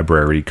thumbnail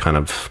library kind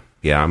of.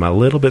 Yeah, I'm a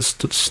little bit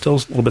still a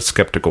little bit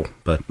skeptical,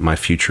 but my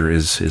future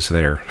is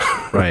there.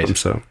 Right.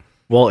 So,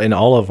 well, and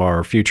all of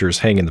our futures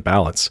hang in the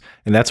balance,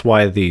 and that's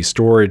why the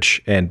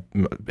storage and,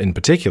 in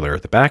particular,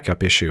 the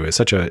backup issue is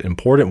such an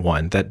important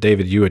one that,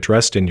 David, you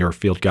addressed in your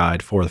field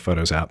guide for the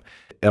Photos app.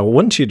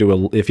 Wouldn't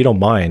you if you don't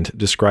mind,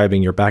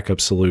 describing your backup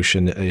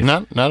solution?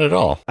 Not at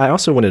all. I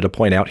also wanted to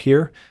point out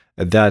here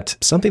that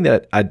something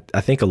that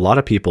I think a lot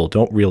of people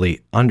don't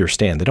really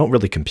understand, they don't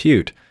really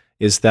compute,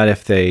 is that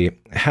if they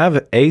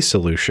have a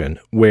solution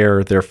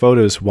where their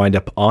photos wind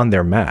up on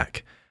their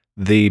Mac,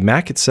 the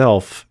Mac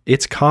itself,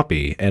 its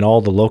copy, and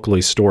all the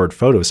locally stored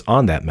photos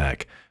on that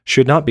Mac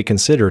should not be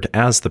considered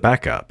as the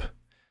backup.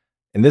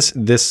 And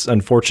this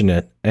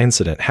unfortunate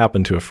incident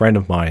happened to a friend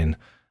of mine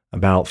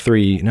about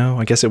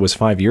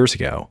 5 years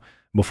ago,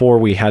 before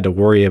we had to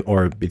worry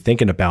or be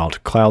thinking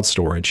about cloud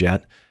storage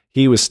yet.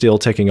 He was still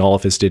taking all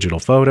of his digital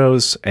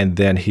photos, and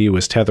then he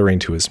was tethering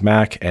to his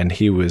Mac, and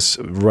he was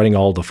running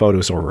all the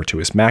photos over to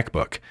his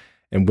MacBook.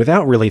 And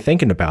without really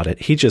thinking about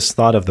it, he just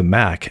thought of the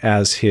Mac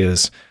as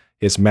his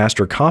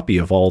master copy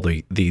of all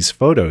these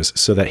photos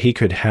so that he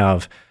could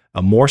have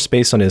more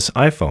space on his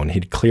iPhone.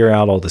 He'd clear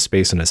out all the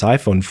space on his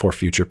iPhone for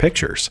future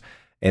pictures.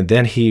 And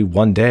then he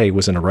one day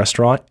was in a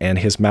restaurant and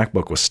his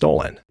MacBook was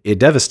stolen. It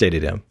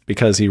devastated him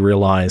because he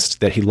realized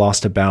that he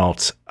lost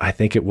about, I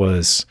think it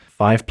was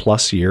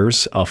 5+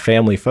 years of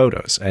family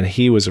photos. And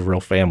he was a real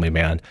family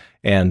man.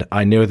 And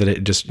I knew that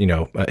it just,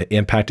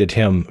 impacted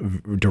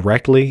him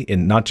directly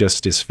in not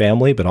just his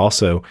family, but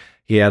also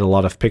he had a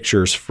lot of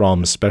pictures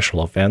from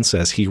special events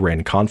as he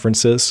ran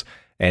conferences,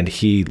 and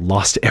he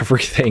lost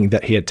everything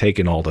that he had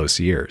taken all those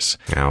years.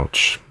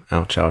 Ouch.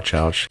 Ouch, ouch,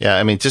 ouch. Yeah,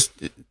 I mean, just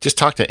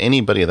talk to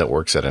anybody that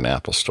works at an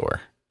Apple store,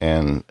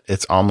 and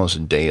it's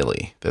almost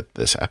daily that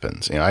this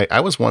happens. I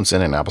was once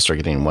in an Apple store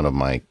getting one of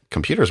my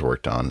computers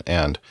worked on,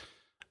 and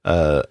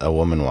a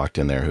woman walked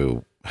in there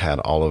who had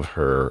all of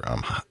her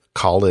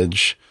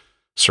college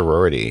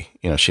sorority.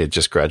 She had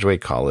just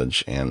graduated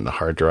college, and the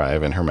hard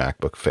drive in her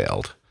MacBook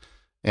failed.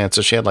 And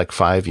so she had like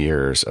 5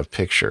 years of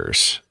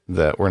pictures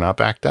that were not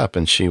backed up,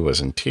 and she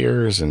was in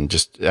tears and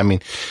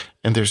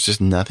and there's just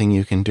nothing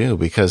you can do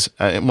because,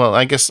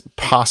 I guess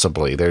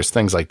possibly there's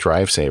things like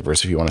drive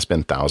savers if you want to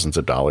spend thousands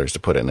of dollars to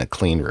put it in a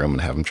clean room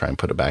and have them try and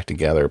put it back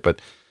together. But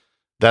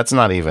that's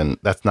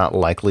not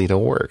likely to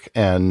work.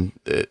 And,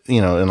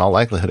 in all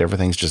likelihood,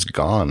 everything's just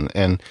gone.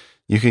 And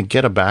you could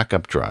get a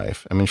backup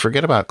drive. I mean,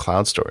 forget about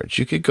cloud storage.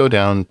 You could go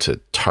down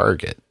to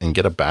Target and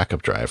get a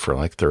backup drive for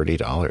like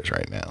 $30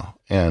 right now.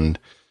 And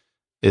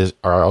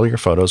are all your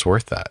photos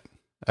worth that?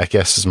 I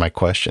guess is my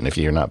question, if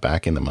you're not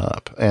backing them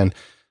up. And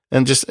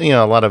just,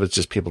 a lot of it's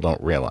just people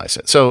don't realize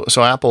it. So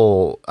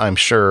Apple, I'm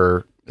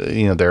sure,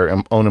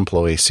 their own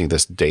employees see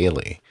this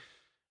daily.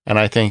 And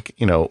I think,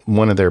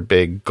 one of their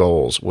big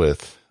goals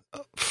with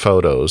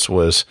photos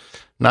was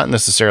not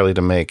necessarily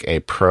to make a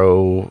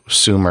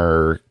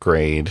prosumer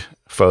grade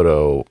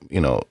photo,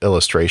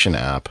 illustration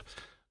app,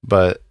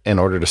 But in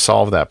order to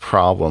solve that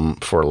problem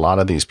for a lot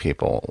of these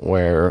people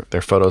where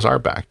their photos are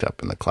backed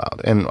up in the cloud,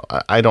 and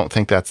I don't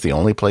think that's the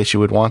only place you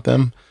would want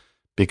them,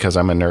 because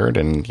I'm a nerd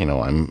and, you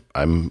know,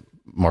 I'm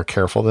more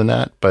careful than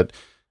that. But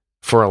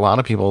for a lot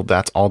of people,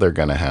 that's all they're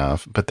going to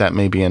have, but that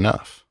may be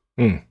enough.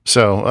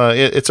 So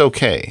it's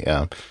okay.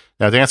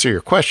 Now, to answer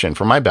your question,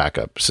 for my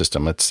backup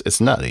system, it's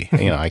nutty.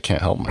 You know, I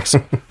can't help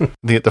myself.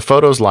 The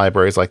Photos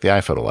library is like the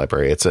iPhoto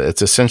library. It's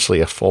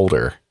essentially a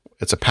folder.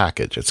 It's a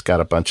package. It's got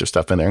a bunch of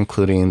stuff in there,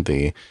 including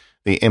the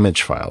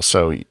image files.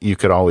 So you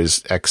could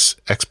always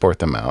export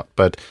them out.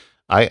 But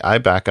I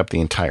back up the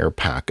entire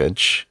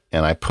package,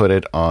 and I put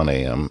it on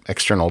a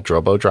external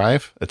Drobo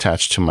drive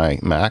attached to my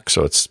Mac.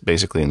 So it's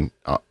basically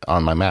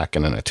on my Mac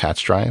in an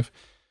attached drive.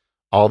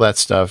 All that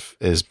stuff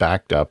is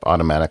backed up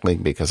automatically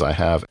because I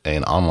have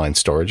an online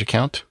storage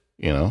account.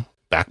 You know,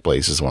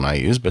 Backblaze is one I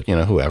use, but, you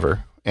know,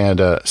 whoever.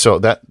 And so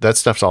that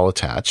stuff's all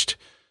attached,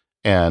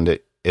 and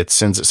it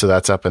sends it. So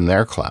that's up in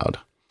their cloud.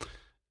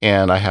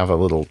 And I have a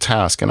little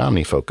task in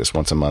OmniFocus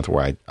once a month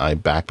where I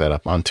back that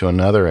up onto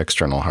another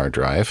external hard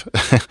drive.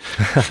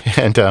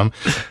 And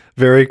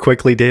very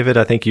quickly, David,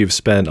 I think you've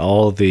spent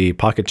all the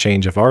pocket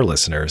change of our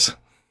listeners.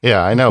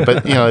 Yeah, I know,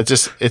 but you know,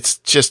 it's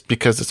just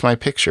because it's my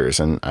pictures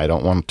and I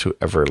don't want to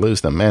ever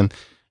lose them. And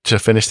to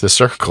finish the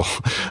circle,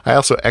 I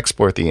also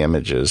export the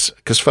images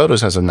because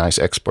Photos has a nice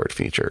export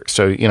feature.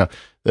 So, you know,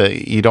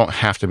 you don't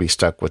have to be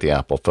stuck with the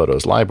Apple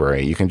Photos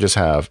library. You can just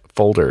have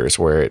folders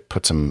where it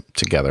puts them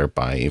together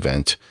by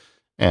event,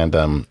 and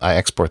I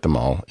export them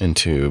all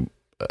into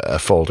a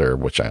folder,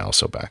 which I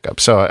also back up.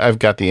 So I've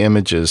got the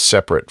images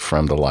separate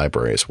from the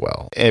library as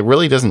well. It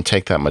really doesn't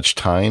take that much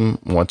time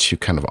once you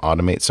kind of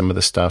automate some of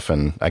the stuff,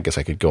 and I guess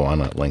I could go on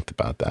at length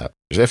about that.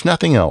 If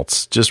nothing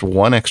else, just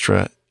one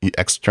extra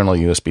external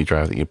USB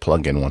drive that you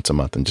plug in once a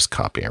month and just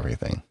copy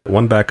everything.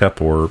 One backup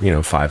or, you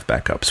know, 5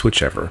 backups,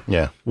 whichever.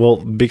 Yeah. Well,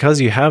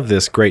 because you have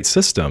this great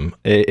system,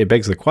 it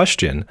begs the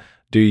question,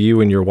 do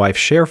you and your wife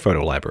share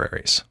photo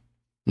libraries?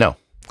 No.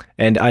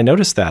 And I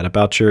noticed that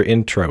about your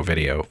intro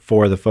video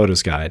for the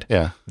Photos Guide.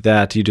 Yeah.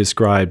 That you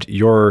described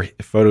your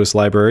Photos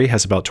library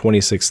has about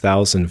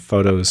 26,000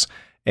 photos,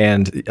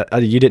 and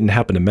you didn't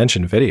happen to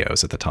mention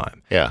videos at the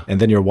time. Yeah. And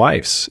then your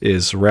wife's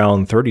is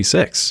around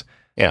 36.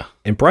 Yeah.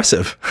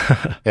 Impressive.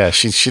 Yeah,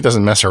 she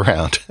doesn't mess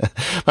around.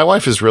 My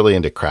wife is really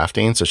into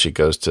crafting, so she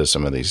goes to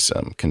some of these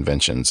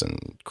conventions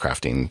and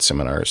crafting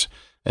seminars,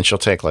 and she'll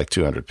take like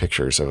 200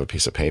 pictures of a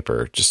piece of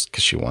paper just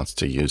because she wants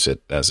to use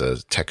it as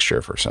a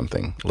texture for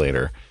something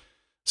later.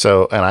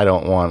 So, and I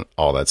don't want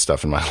all that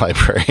stuff in my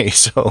library.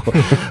 So,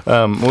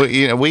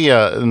 we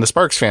in the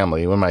Sparks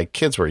family, when my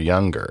kids were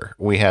younger,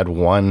 we had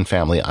one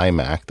family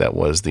iMac that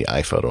was the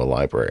iPhoto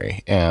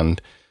library.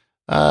 And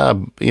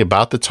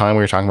about the time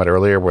we were talking about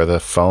earlier, where the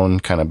phone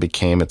kind of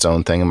became its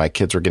own thing, and my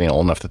kids were getting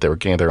old enough that they were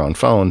getting their own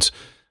phones,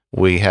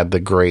 we had the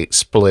great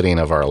splitting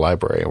of our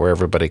library, where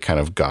everybody kind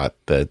of got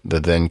the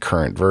then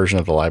current version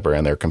of the library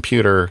on their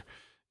computer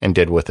and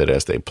did with it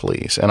as they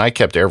please. And I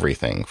kept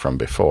everything from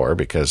before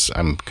because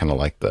I'm kind of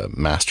like the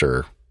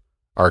master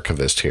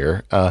archivist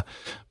here.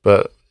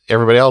 But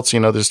everybody else, you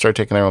know, they start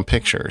taking their own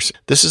pictures.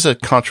 This is a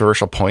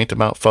controversial point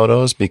about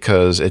Photos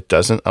because it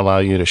doesn't allow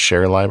you to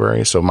share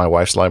libraries. So my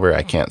wife's library,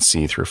 I can't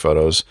see through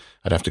Photos.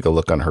 I'd have to go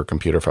look on her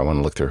computer if I want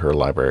to look through her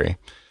library.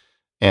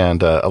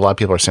 And a lot of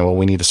people are saying, well,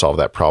 we need to solve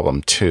that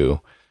problem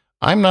too.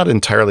 I'm not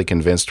entirely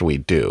convinced we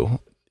do.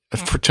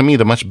 To me,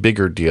 the much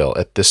bigger deal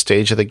at this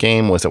stage of the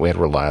game was that we had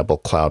reliable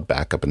cloud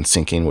backup and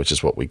syncing, which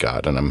is what we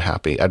got, and I'm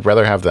happy. I'd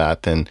rather have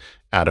that than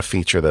add a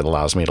feature that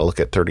allows me to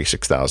look at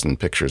 36,000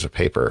 pictures of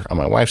paper on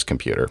my wife's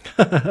computer.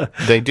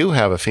 They do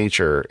have a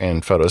feature in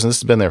Photos, and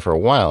this has been there for a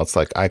while. It's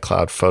like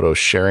iCloud photo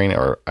sharing,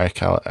 or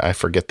I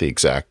forget the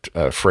exact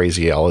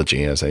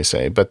phraseology, as they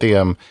say, but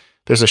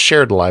there's a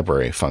shared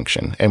library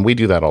function, and we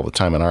do that all the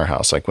time in our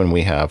house. Like when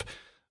we have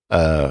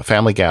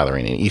family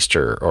gathering in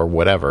Easter or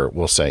whatever,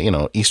 we'll say, you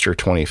know, Easter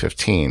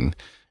 2015.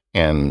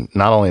 And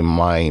not only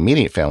my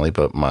immediate family,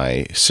 but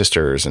my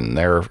sisters and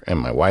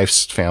my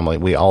wife's family,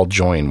 we all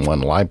join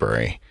one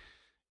library.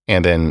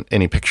 And then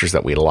any pictures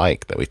that we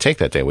like that we take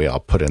that day, we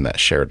all put in that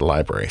shared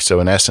library. So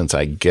in essence,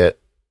 I get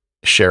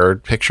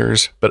shared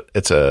pictures, but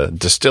it's a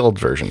distilled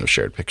version of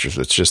shared pictures.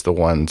 It's just the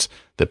ones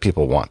that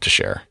people want to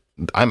share.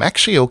 I'm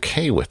actually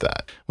okay with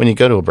that. When you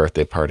go to a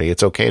birthday party,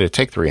 it's okay to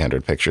take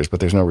 300 pictures, but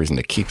there's no reason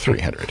to keep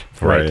 300.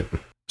 Right.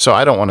 So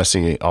I don't want to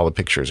see all the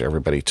pictures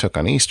everybody took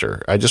on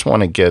Easter. I just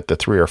want to get the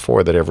 3 or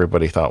 4 that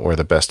everybody thought were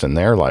the best in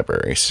their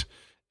libraries.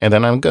 And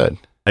then I'm good.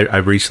 I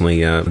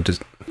recently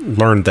just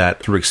learned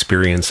that through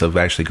experience of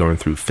actually going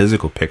through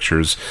physical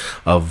pictures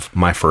of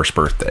my first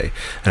birthday.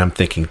 And I'm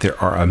thinking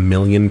there are a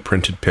million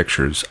printed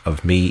pictures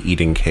of me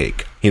eating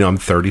cake. You know, I'm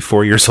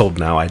 34 years old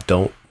now. I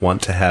don't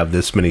want to have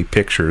this many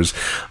pictures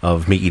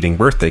of me eating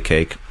birthday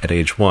cake at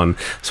age 1.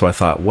 So I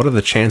thought, what are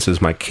the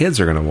chances my kids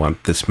are going to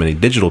want this many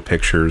digital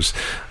pictures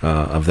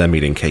of them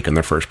eating cake on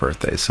their first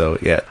birthday? So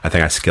yeah, I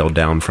think I scaled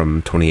down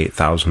from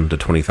 28,000 to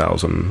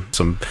 20,000,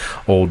 some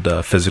old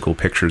physical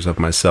pictures of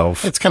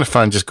myself. It's kind of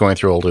fun just going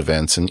through old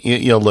events, and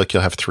you'll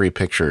have 3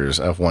 pictures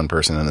of one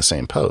person in the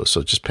same pose.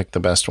 So just pick the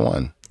best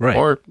one. Right.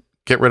 Or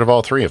get rid of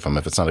all 3 of them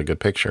if it's not a good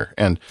picture.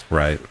 And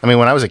right. I mean,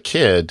 when I was a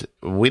kid,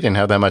 we didn't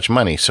have that much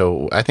money.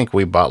 So I think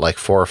we bought like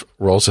 4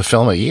 rolls of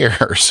film a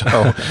year.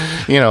 So,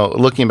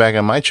 looking back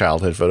at my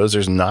childhood photos,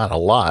 there's not a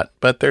lot,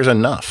 but there's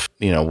enough.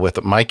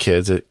 With my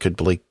kids, it could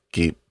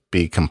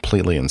be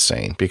completely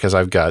insane because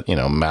I've got,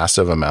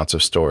 massive amounts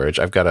of storage.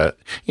 I've got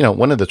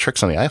one of the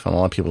tricks on the iPhone, a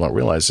lot of people don't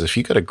realize is if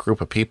you got a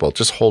group of people,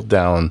 just hold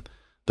down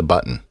the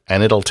button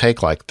and it'll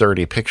take like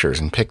 30 pictures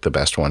and pick the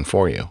best one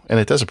for you. And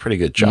it does a pretty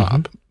good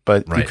job,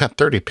 but you've got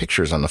 30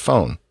 pictures on the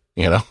phone,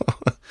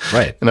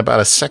 right. in about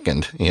a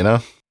second,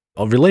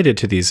 Related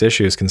to these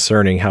issues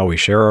concerning how we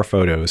share our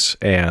photos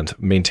and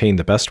maintain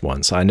the best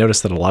ones, I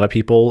noticed that a lot of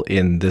people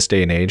in this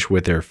day and age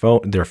with their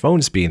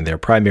phones being their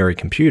primary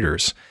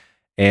computers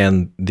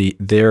and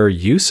their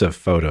use of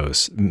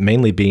photos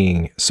mainly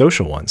being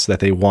social ones that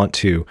they want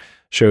to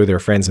show their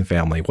friends and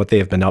family what they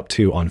have been up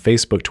to on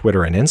Facebook,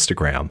 Twitter, and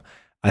Instagram.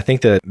 I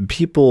think that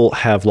people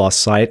have lost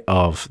sight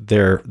of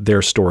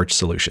their storage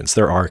solutions,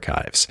 their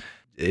archives.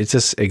 It's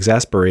just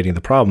exasperating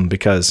the problem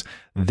because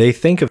they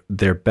think of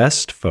their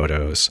best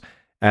photos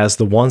as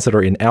the ones that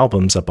are in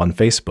albums up on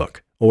Facebook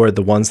or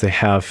the ones they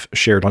have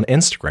shared on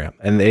Instagram.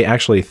 And they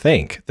actually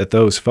think that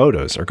those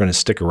photos are going to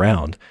stick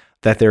around,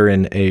 that they're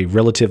in a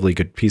relatively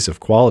good piece of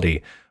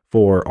quality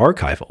for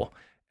archival.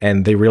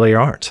 And they really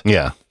aren't.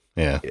 Yeah.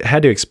 Yeah. I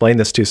had to explain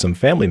this to some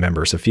family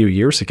members a few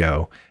years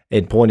ago.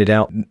 It pointed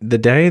out the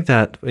day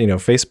that,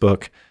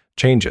 Facebook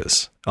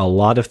changes a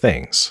lot of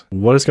things,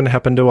 what is going to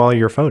happen to all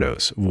your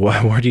photos?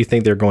 Where do you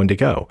think they're going to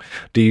go?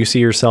 Do you see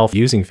yourself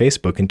using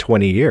Facebook in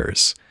 20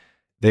 years?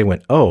 They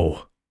went,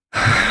 oh,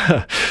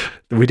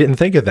 we didn't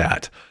think of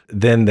that.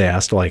 Then they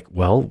asked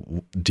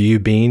well, do you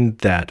mean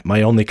that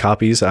my only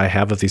copies I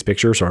have of these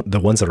pictures are the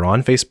ones that are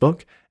on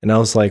Facebook? And I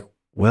was like,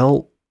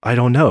 well, I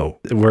don't know.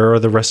 Where are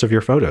the rest of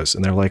your photos?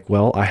 And they're like,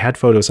 well, I had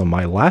photos on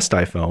my last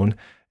iPhone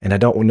and I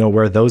don't know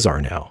where those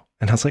are now.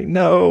 And I was like,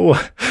 no,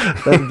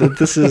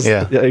 this is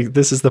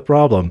this is the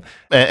problem.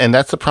 And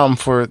that's the problem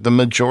for the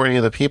majority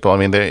of the people. I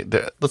mean,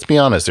 let's be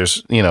honest.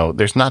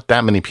 There's not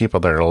that many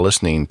people that are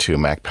listening to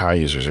Mac Power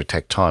Users or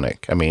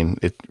Tectonic. I mean,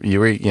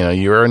 you're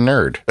a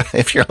nerd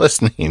if you're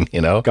listening.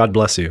 God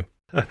bless you.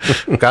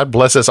 God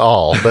bless us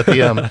all. But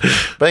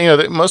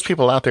most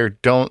people out there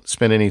don't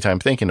spend any time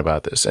thinking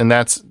about this, and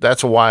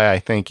that's why I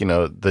think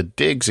the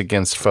digs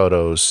against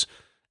photos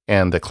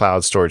and the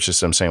cloud storage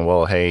system saying,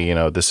 well, hey,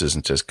 this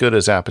isn't as good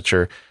as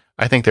Aperture.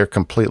 I think they're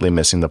completely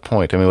missing the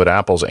point. I mean, what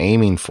Apple's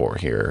aiming for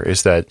here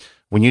is that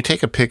when you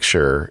take a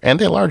picture, and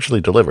they largely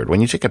delivered,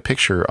 when you take a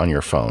picture on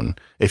your phone,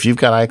 if you've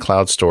got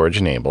iCloud storage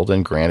enabled,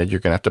 and granted,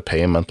 you're going to have to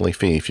pay a monthly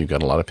fee if you've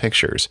got a lot of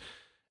pictures,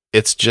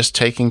 it's just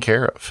taken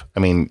care of.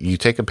 I mean, you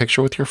take a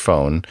picture with your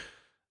phone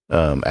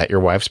at your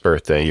wife's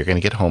birthday, you're going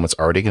to get home, it's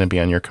already going to be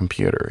on your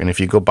computer. And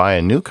if you go buy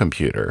a new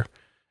computer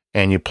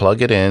and you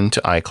plug it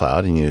into iCloud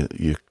and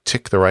you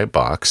tick the right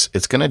box,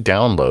 it's going to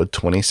download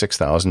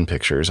 26,000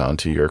 pictures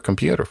onto your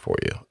computer for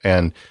you.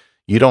 And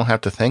you don't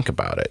have to think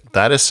about it.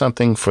 That is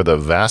something for the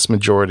vast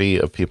majority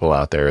of people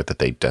out there that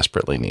they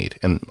desperately need.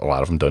 And a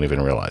lot of them don't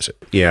even realize it.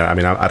 Yeah, I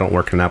mean, I don't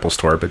work in an Apple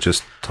store, but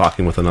just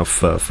talking with enough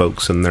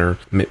folks in their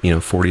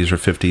 40s or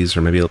 50s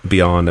or maybe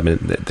beyond, I mean,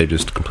 they're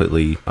just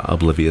completely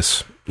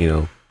oblivious,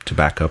 to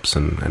backups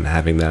and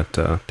having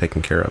that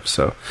taken care of.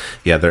 So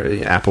yeah,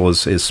 Apple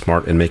is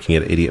smart in making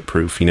it idiot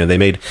proof. They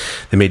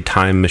made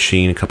Time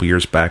Machine a couple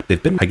years back.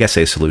 They've been, I guess,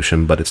 a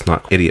solution, but it's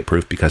not idiot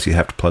proof because you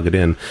have to plug it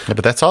in. Yeah,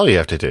 but that's all you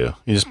have to do.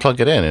 You just plug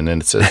it in, and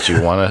then it says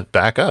you want to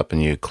back up,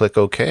 and you click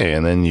OK,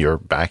 and then you're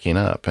backing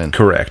up. And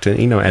correct,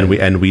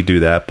 and we do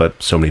that, but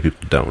so many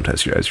people don't,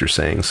 as you're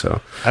saying.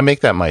 So I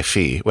make that my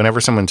fee. Whenever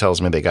someone tells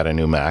me they got a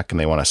new Mac and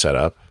they want to set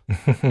up,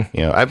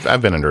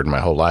 I've been a nerd my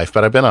whole life,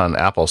 but I've been on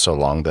Apple so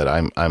long that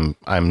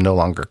I'm no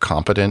longer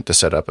competent to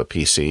set up a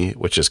PC,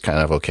 which is kind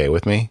of okay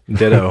with me.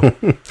 Ditto.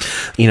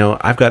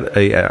 I got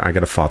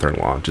a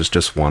father-in-law,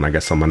 just one. I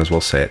guess I might as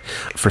well say it.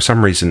 For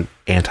some reason,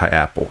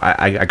 anti-Apple.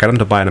 I got him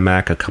to buy a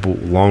Mac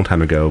long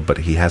time ago, but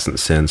he hasn't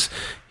since.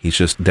 He's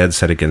just dead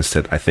set against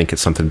it. I think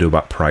it's something to do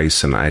about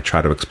price, and I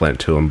try to explain it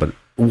to him, but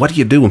what do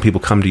you do when people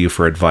come to you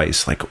for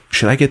advice? Like,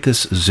 should I get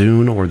this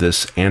Zune or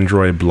this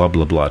Android blah,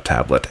 blah, blah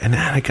tablet? And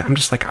I'm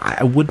just like,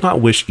 I would not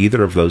wish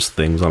either of those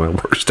things on my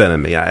worst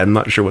enemy. I'm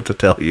not sure what to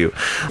tell you.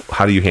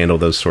 How do you handle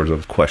those sorts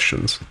of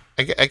questions?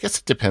 I guess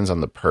it depends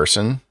on the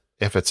person.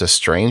 If it's a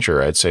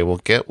stranger, I'd say, well,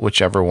 get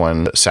whichever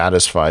one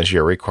satisfies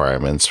your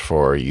requirements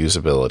for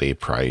usability,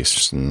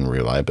 price, and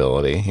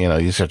reliability. You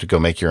just have to go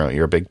make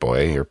you're a big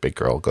boy, you're a big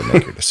girl, go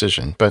make your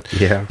decision. But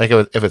yeah, like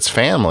if it's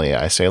family,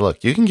 I say,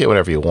 look, you can get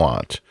whatever you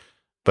want.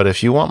 But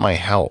if you want my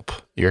help,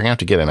 you're going to have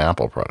to get an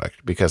Apple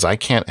product because I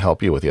can't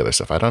help you with the other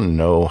stuff. I don't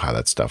know how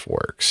that stuff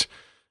works.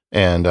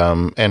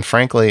 And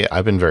frankly,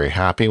 I've been very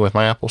happy with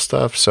my Apple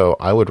stuff, so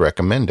I would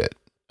recommend it.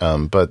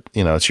 But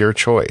it's your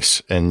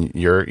choice, and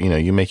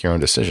you make your own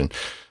decision.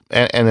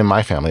 And in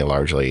my family,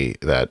 largely,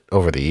 that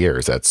over the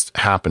years, that's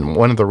happened.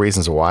 One of the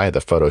reasons why the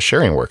photo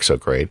sharing works so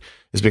great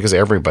is because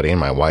everybody in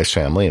my wife's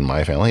family and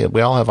my family,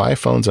 we all have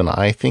iPhones and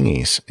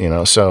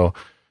iThingies, so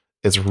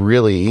it's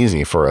really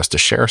easy for us to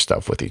share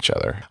stuff with each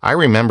other. I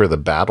remember the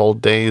battle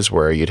days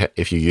where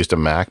if you used a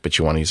Mac, but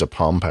you want to use a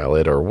Palm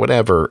Pilot or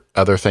whatever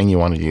other thing you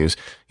want to use,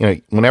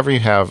 whenever you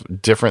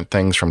have different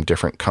things from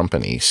different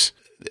companies,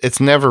 it's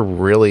never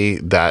really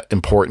that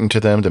important to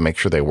them to make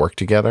sure they work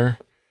together.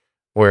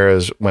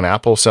 Whereas when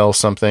Apple sells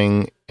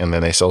something and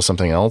then they sell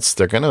something else,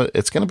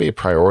 it's gonna be a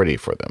priority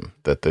for them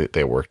that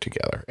they work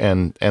together,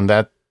 and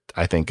that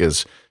I think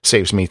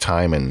saves me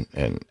time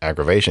and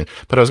aggravation.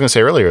 But I was gonna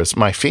say earlier, it's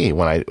my fee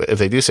if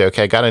they do say,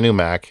 okay, I got a new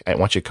Mac, I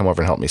want you to come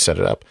over and help me set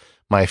it up.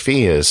 My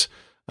fee is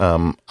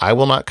I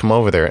will not come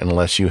over there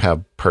unless you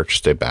have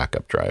purchased a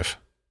backup drive.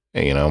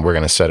 We're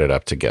gonna set it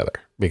up together,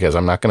 because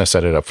I'm not going to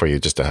set it up for you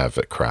just to have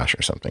it crash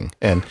or something.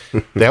 And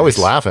they always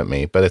laugh at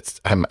me, but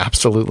I'm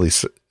absolutely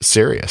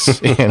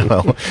serious, and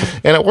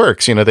it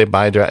works. They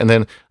buy it, and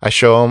then I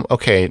show them,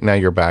 okay, now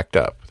you're backed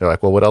up. They're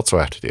like, well, what else do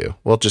I have to do?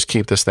 Well, just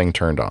keep this thing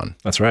turned on.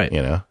 That's right.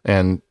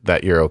 And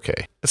that you're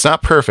okay. It's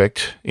not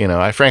perfect.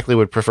 I frankly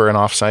would prefer an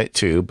offsite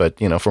too, but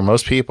for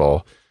most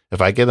people,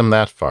 if I get them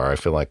that far, I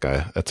feel like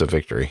that's a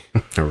victory.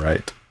 All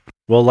right.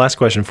 Well, last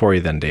question for you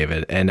then,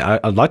 David. And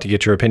I'd like to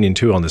get your opinion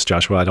too on this,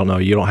 Joshua. I don't know,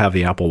 you don't have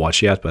the Apple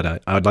Watch yet,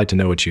 but I'd like to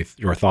know what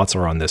your thoughts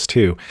are on this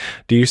too.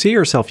 Do you see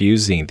yourself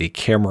using the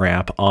camera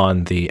app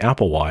on the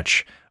Apple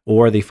Watch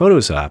or the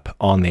Photos app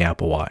on the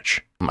Apple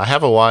Watch? I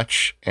have a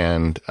watch,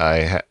 and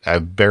I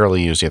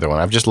barely use either one.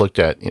 I've just looked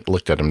at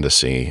them to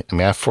see. I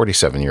have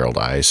 47-year-old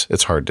eyes.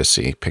 It's hard to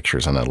see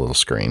pictures on that little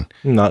screen.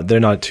 They're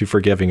not too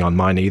forgiving on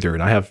mine either,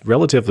 and I have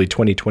relatively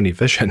 20/20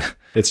 vision.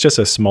 It's just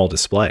a small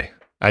display.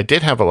 I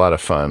did have a lot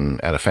of fun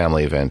at a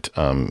family event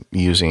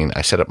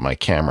I set up my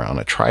camera on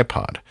a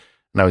tripod,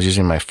 and I was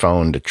using my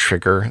phone to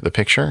trigger the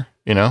picture,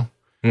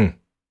 And,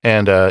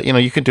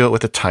 you could do it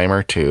with a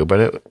timer too,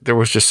 but there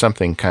was just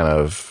something kind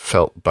of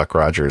felt Buck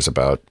Rogers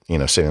about,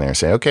 sitting there and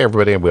saying, okay,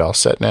 everybody, we all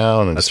set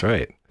now. And that's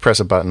right. Press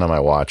a button on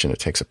my watch and it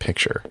takes a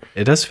picture.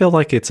 It does feel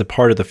like it's a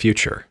part of the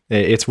future.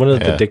 It's one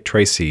of the Dick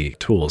Tracy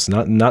tools,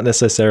 not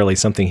necessarily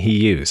something he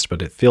used,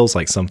 but it feels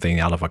like something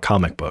out of a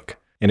comic book.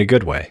 In a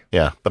good way.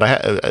 Yeah, but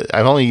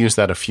I've only used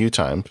that a few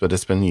times, but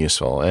it's been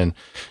useful. And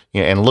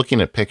and looking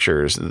at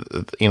pictures,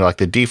 like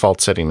the default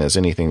setting is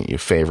anything that you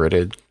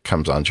favorited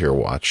comes onto your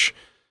watch.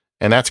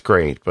 And that's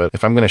great. But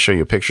if I'm going to show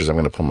you pictures, I'm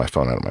going to pull my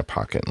phone out of my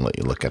pocket and let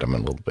you look at them a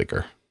little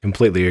bigger.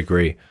 Completely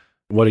agree.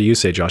 What do you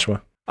say,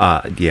 Joshua?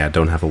 Yeah, I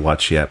don't have a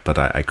watch yet, but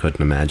I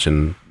couldn't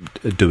imagine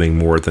doing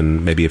more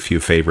than maybe a few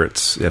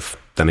favorites.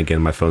 Then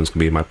again, my phone's going to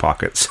be in my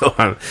pocket. So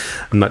I'm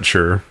not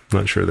sure.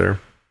 Not sure there.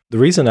 The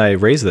reason I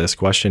raise this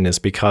question is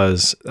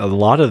because a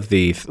lot of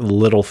the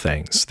little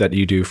things that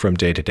you do from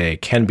day to day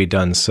can be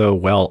done so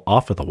well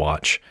off of the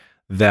watch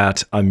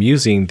that I'm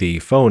using the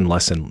phone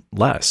less and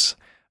less.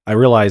 I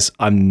realize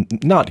I'm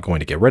not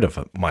going to get rid of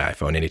my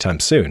iPhone anytime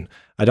soon.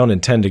 I don't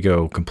intend to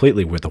go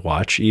completely with the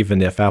watch,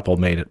 even if Apple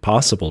made it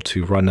possible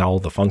to run all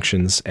the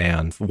functions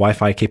and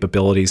Wi-Fi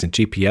capabilities and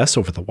GPS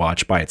over the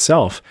watch by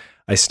itself.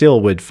 I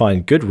still would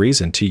find good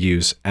reason to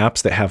use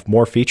apps that have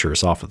more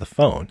features off of the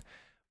phone.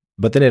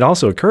 But then it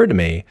also occurred to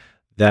me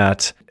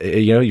that,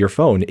 your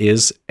phone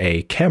is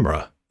a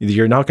camera.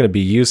 You're not going to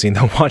be using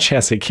the watch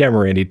as a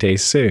camera any day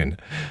soon.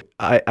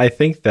 I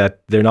think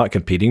that they're not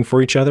competing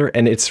for each other.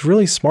 And it's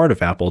really smart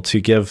of Apple to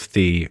give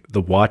the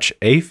watch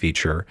a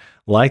feature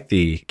like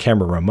the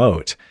camera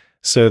remote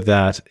so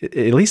that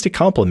at least it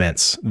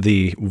complements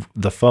the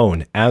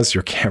phone as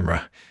your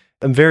camera.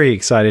 I'm very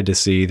excited to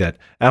see that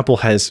Apple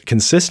has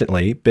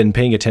consistently been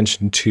paying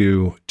attention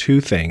to two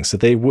things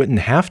that they wouldn't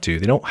have to.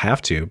 They don't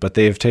have to, but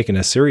they've taken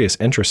a serious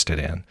interest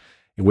in,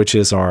 which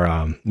is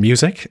our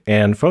music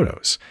and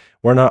photos.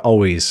 We're not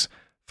always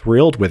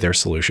thrilled with their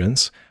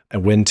solutions.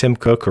 And when Tim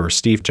Cook or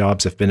Steve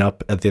Jobs have been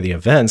up at the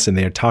events and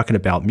they're talking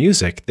about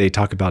music, they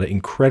talk about it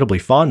incredibly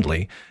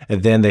fondly.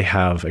 And then they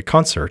have a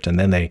concert and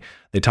then they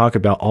talk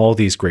about all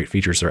these great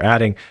features they're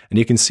adding. And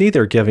you can see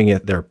they're giving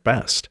it their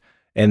best.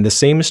 And the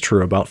same is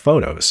true about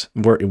photos.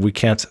 We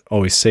can't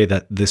always say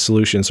that the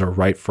solutions are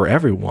right for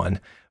everyone,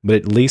 but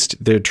at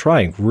least they're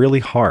trying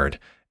really hard.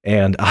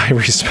 And I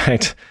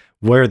respect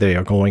where they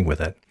are going with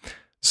it.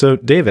 So,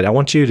 David, I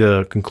want you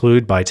to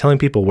conclude by telling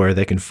people where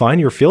they can find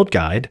your field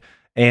guide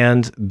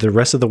and the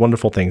rest of the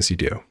wonderful things you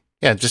do.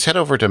 Yeah, just head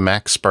over to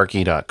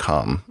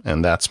macsparky.com,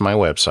 and that's my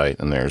website.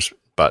 And there's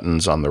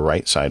buttons on the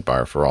right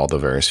sidebar for all the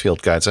various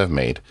field guides I've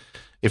made.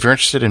 If you're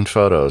interested in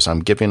photos, I'm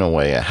giving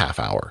away a half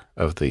hour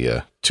of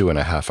the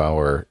 2.5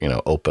 hour,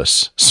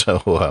 opus.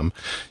 So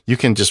you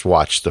can just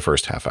watch the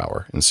first half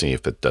hour and see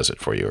if it does it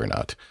for you or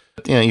not.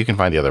 You can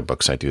find the other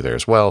books I do there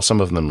as well.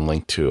 Some of them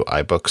link to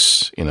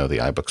iBooks, the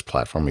iBooks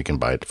platform. You can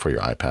buy it for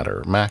your iPad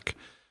or Mac.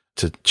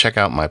 To check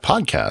out my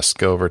podcast,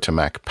 go over to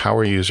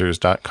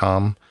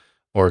macpowerusers.com.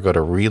 or go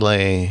to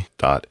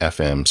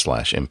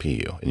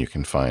relay.fm/MPU, and you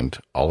can find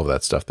all of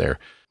that stuff there.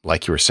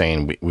 Like you were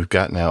saying, we've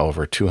got now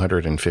over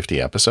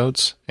 250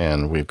 episodes,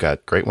 and we've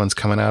got great ones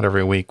coming out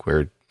every week.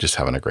 We're just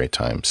having a great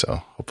time,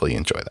 so hopefully you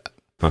enjoy that.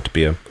 Not to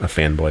be a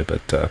fanboy,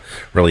 but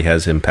really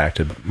has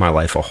impacted my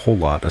life a whole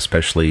lot,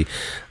 especially,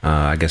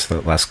 I guess,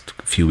 the last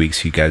few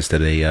weeks you guys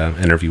did a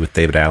interview with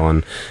David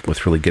Allen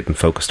with really getting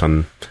focused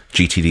on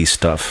GTD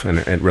stuff, and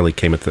it really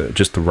came at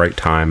just the right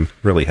time,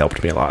 really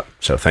helped me a lot.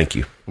 So thank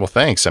you. Well,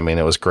 thanks. I mean,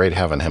 it was great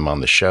having him on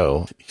the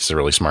show. He's a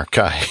really smart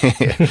guy.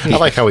 I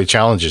like how he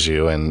challenges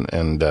you and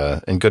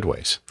in good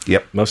ways.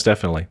 Yep, most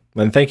definitely.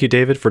 And thank you,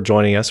 David, for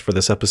joining us for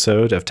this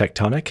episode of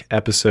Tectonic,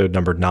 episode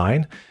number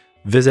 9.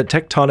 Visit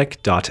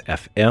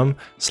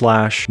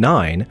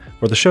tectonic.fm/9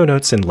 for the show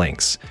notes and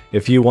links.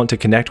 If you want to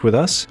connect with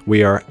us,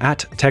 we are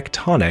at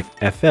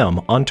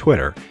TectonicFM on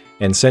Twitter,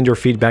 and send your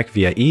feedback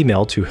via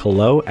email to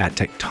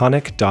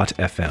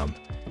hello@tectonic.fm.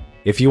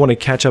 If you want to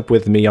catch up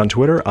with me on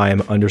Twitter, I am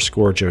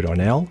 _Joe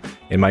Darnell,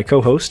 and my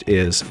co-host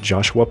is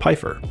Joshua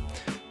Pfeiffer.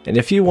 And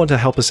if you want to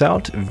help us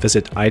out,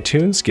 visit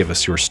iTunes, give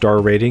us your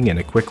star rating and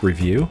a quick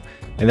review,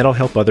 and that'll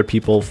help other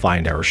people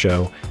find our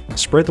show.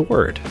 Spread the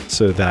word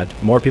so that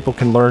more people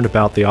can learn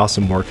about the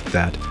awesome work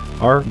that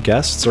our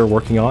guests are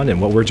working on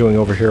and what we're doing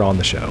over here on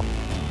the show.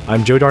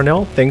 I'm Joe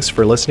Darnell. Thanks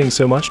for listening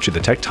so much to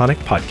the Tectonic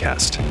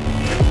Podcast.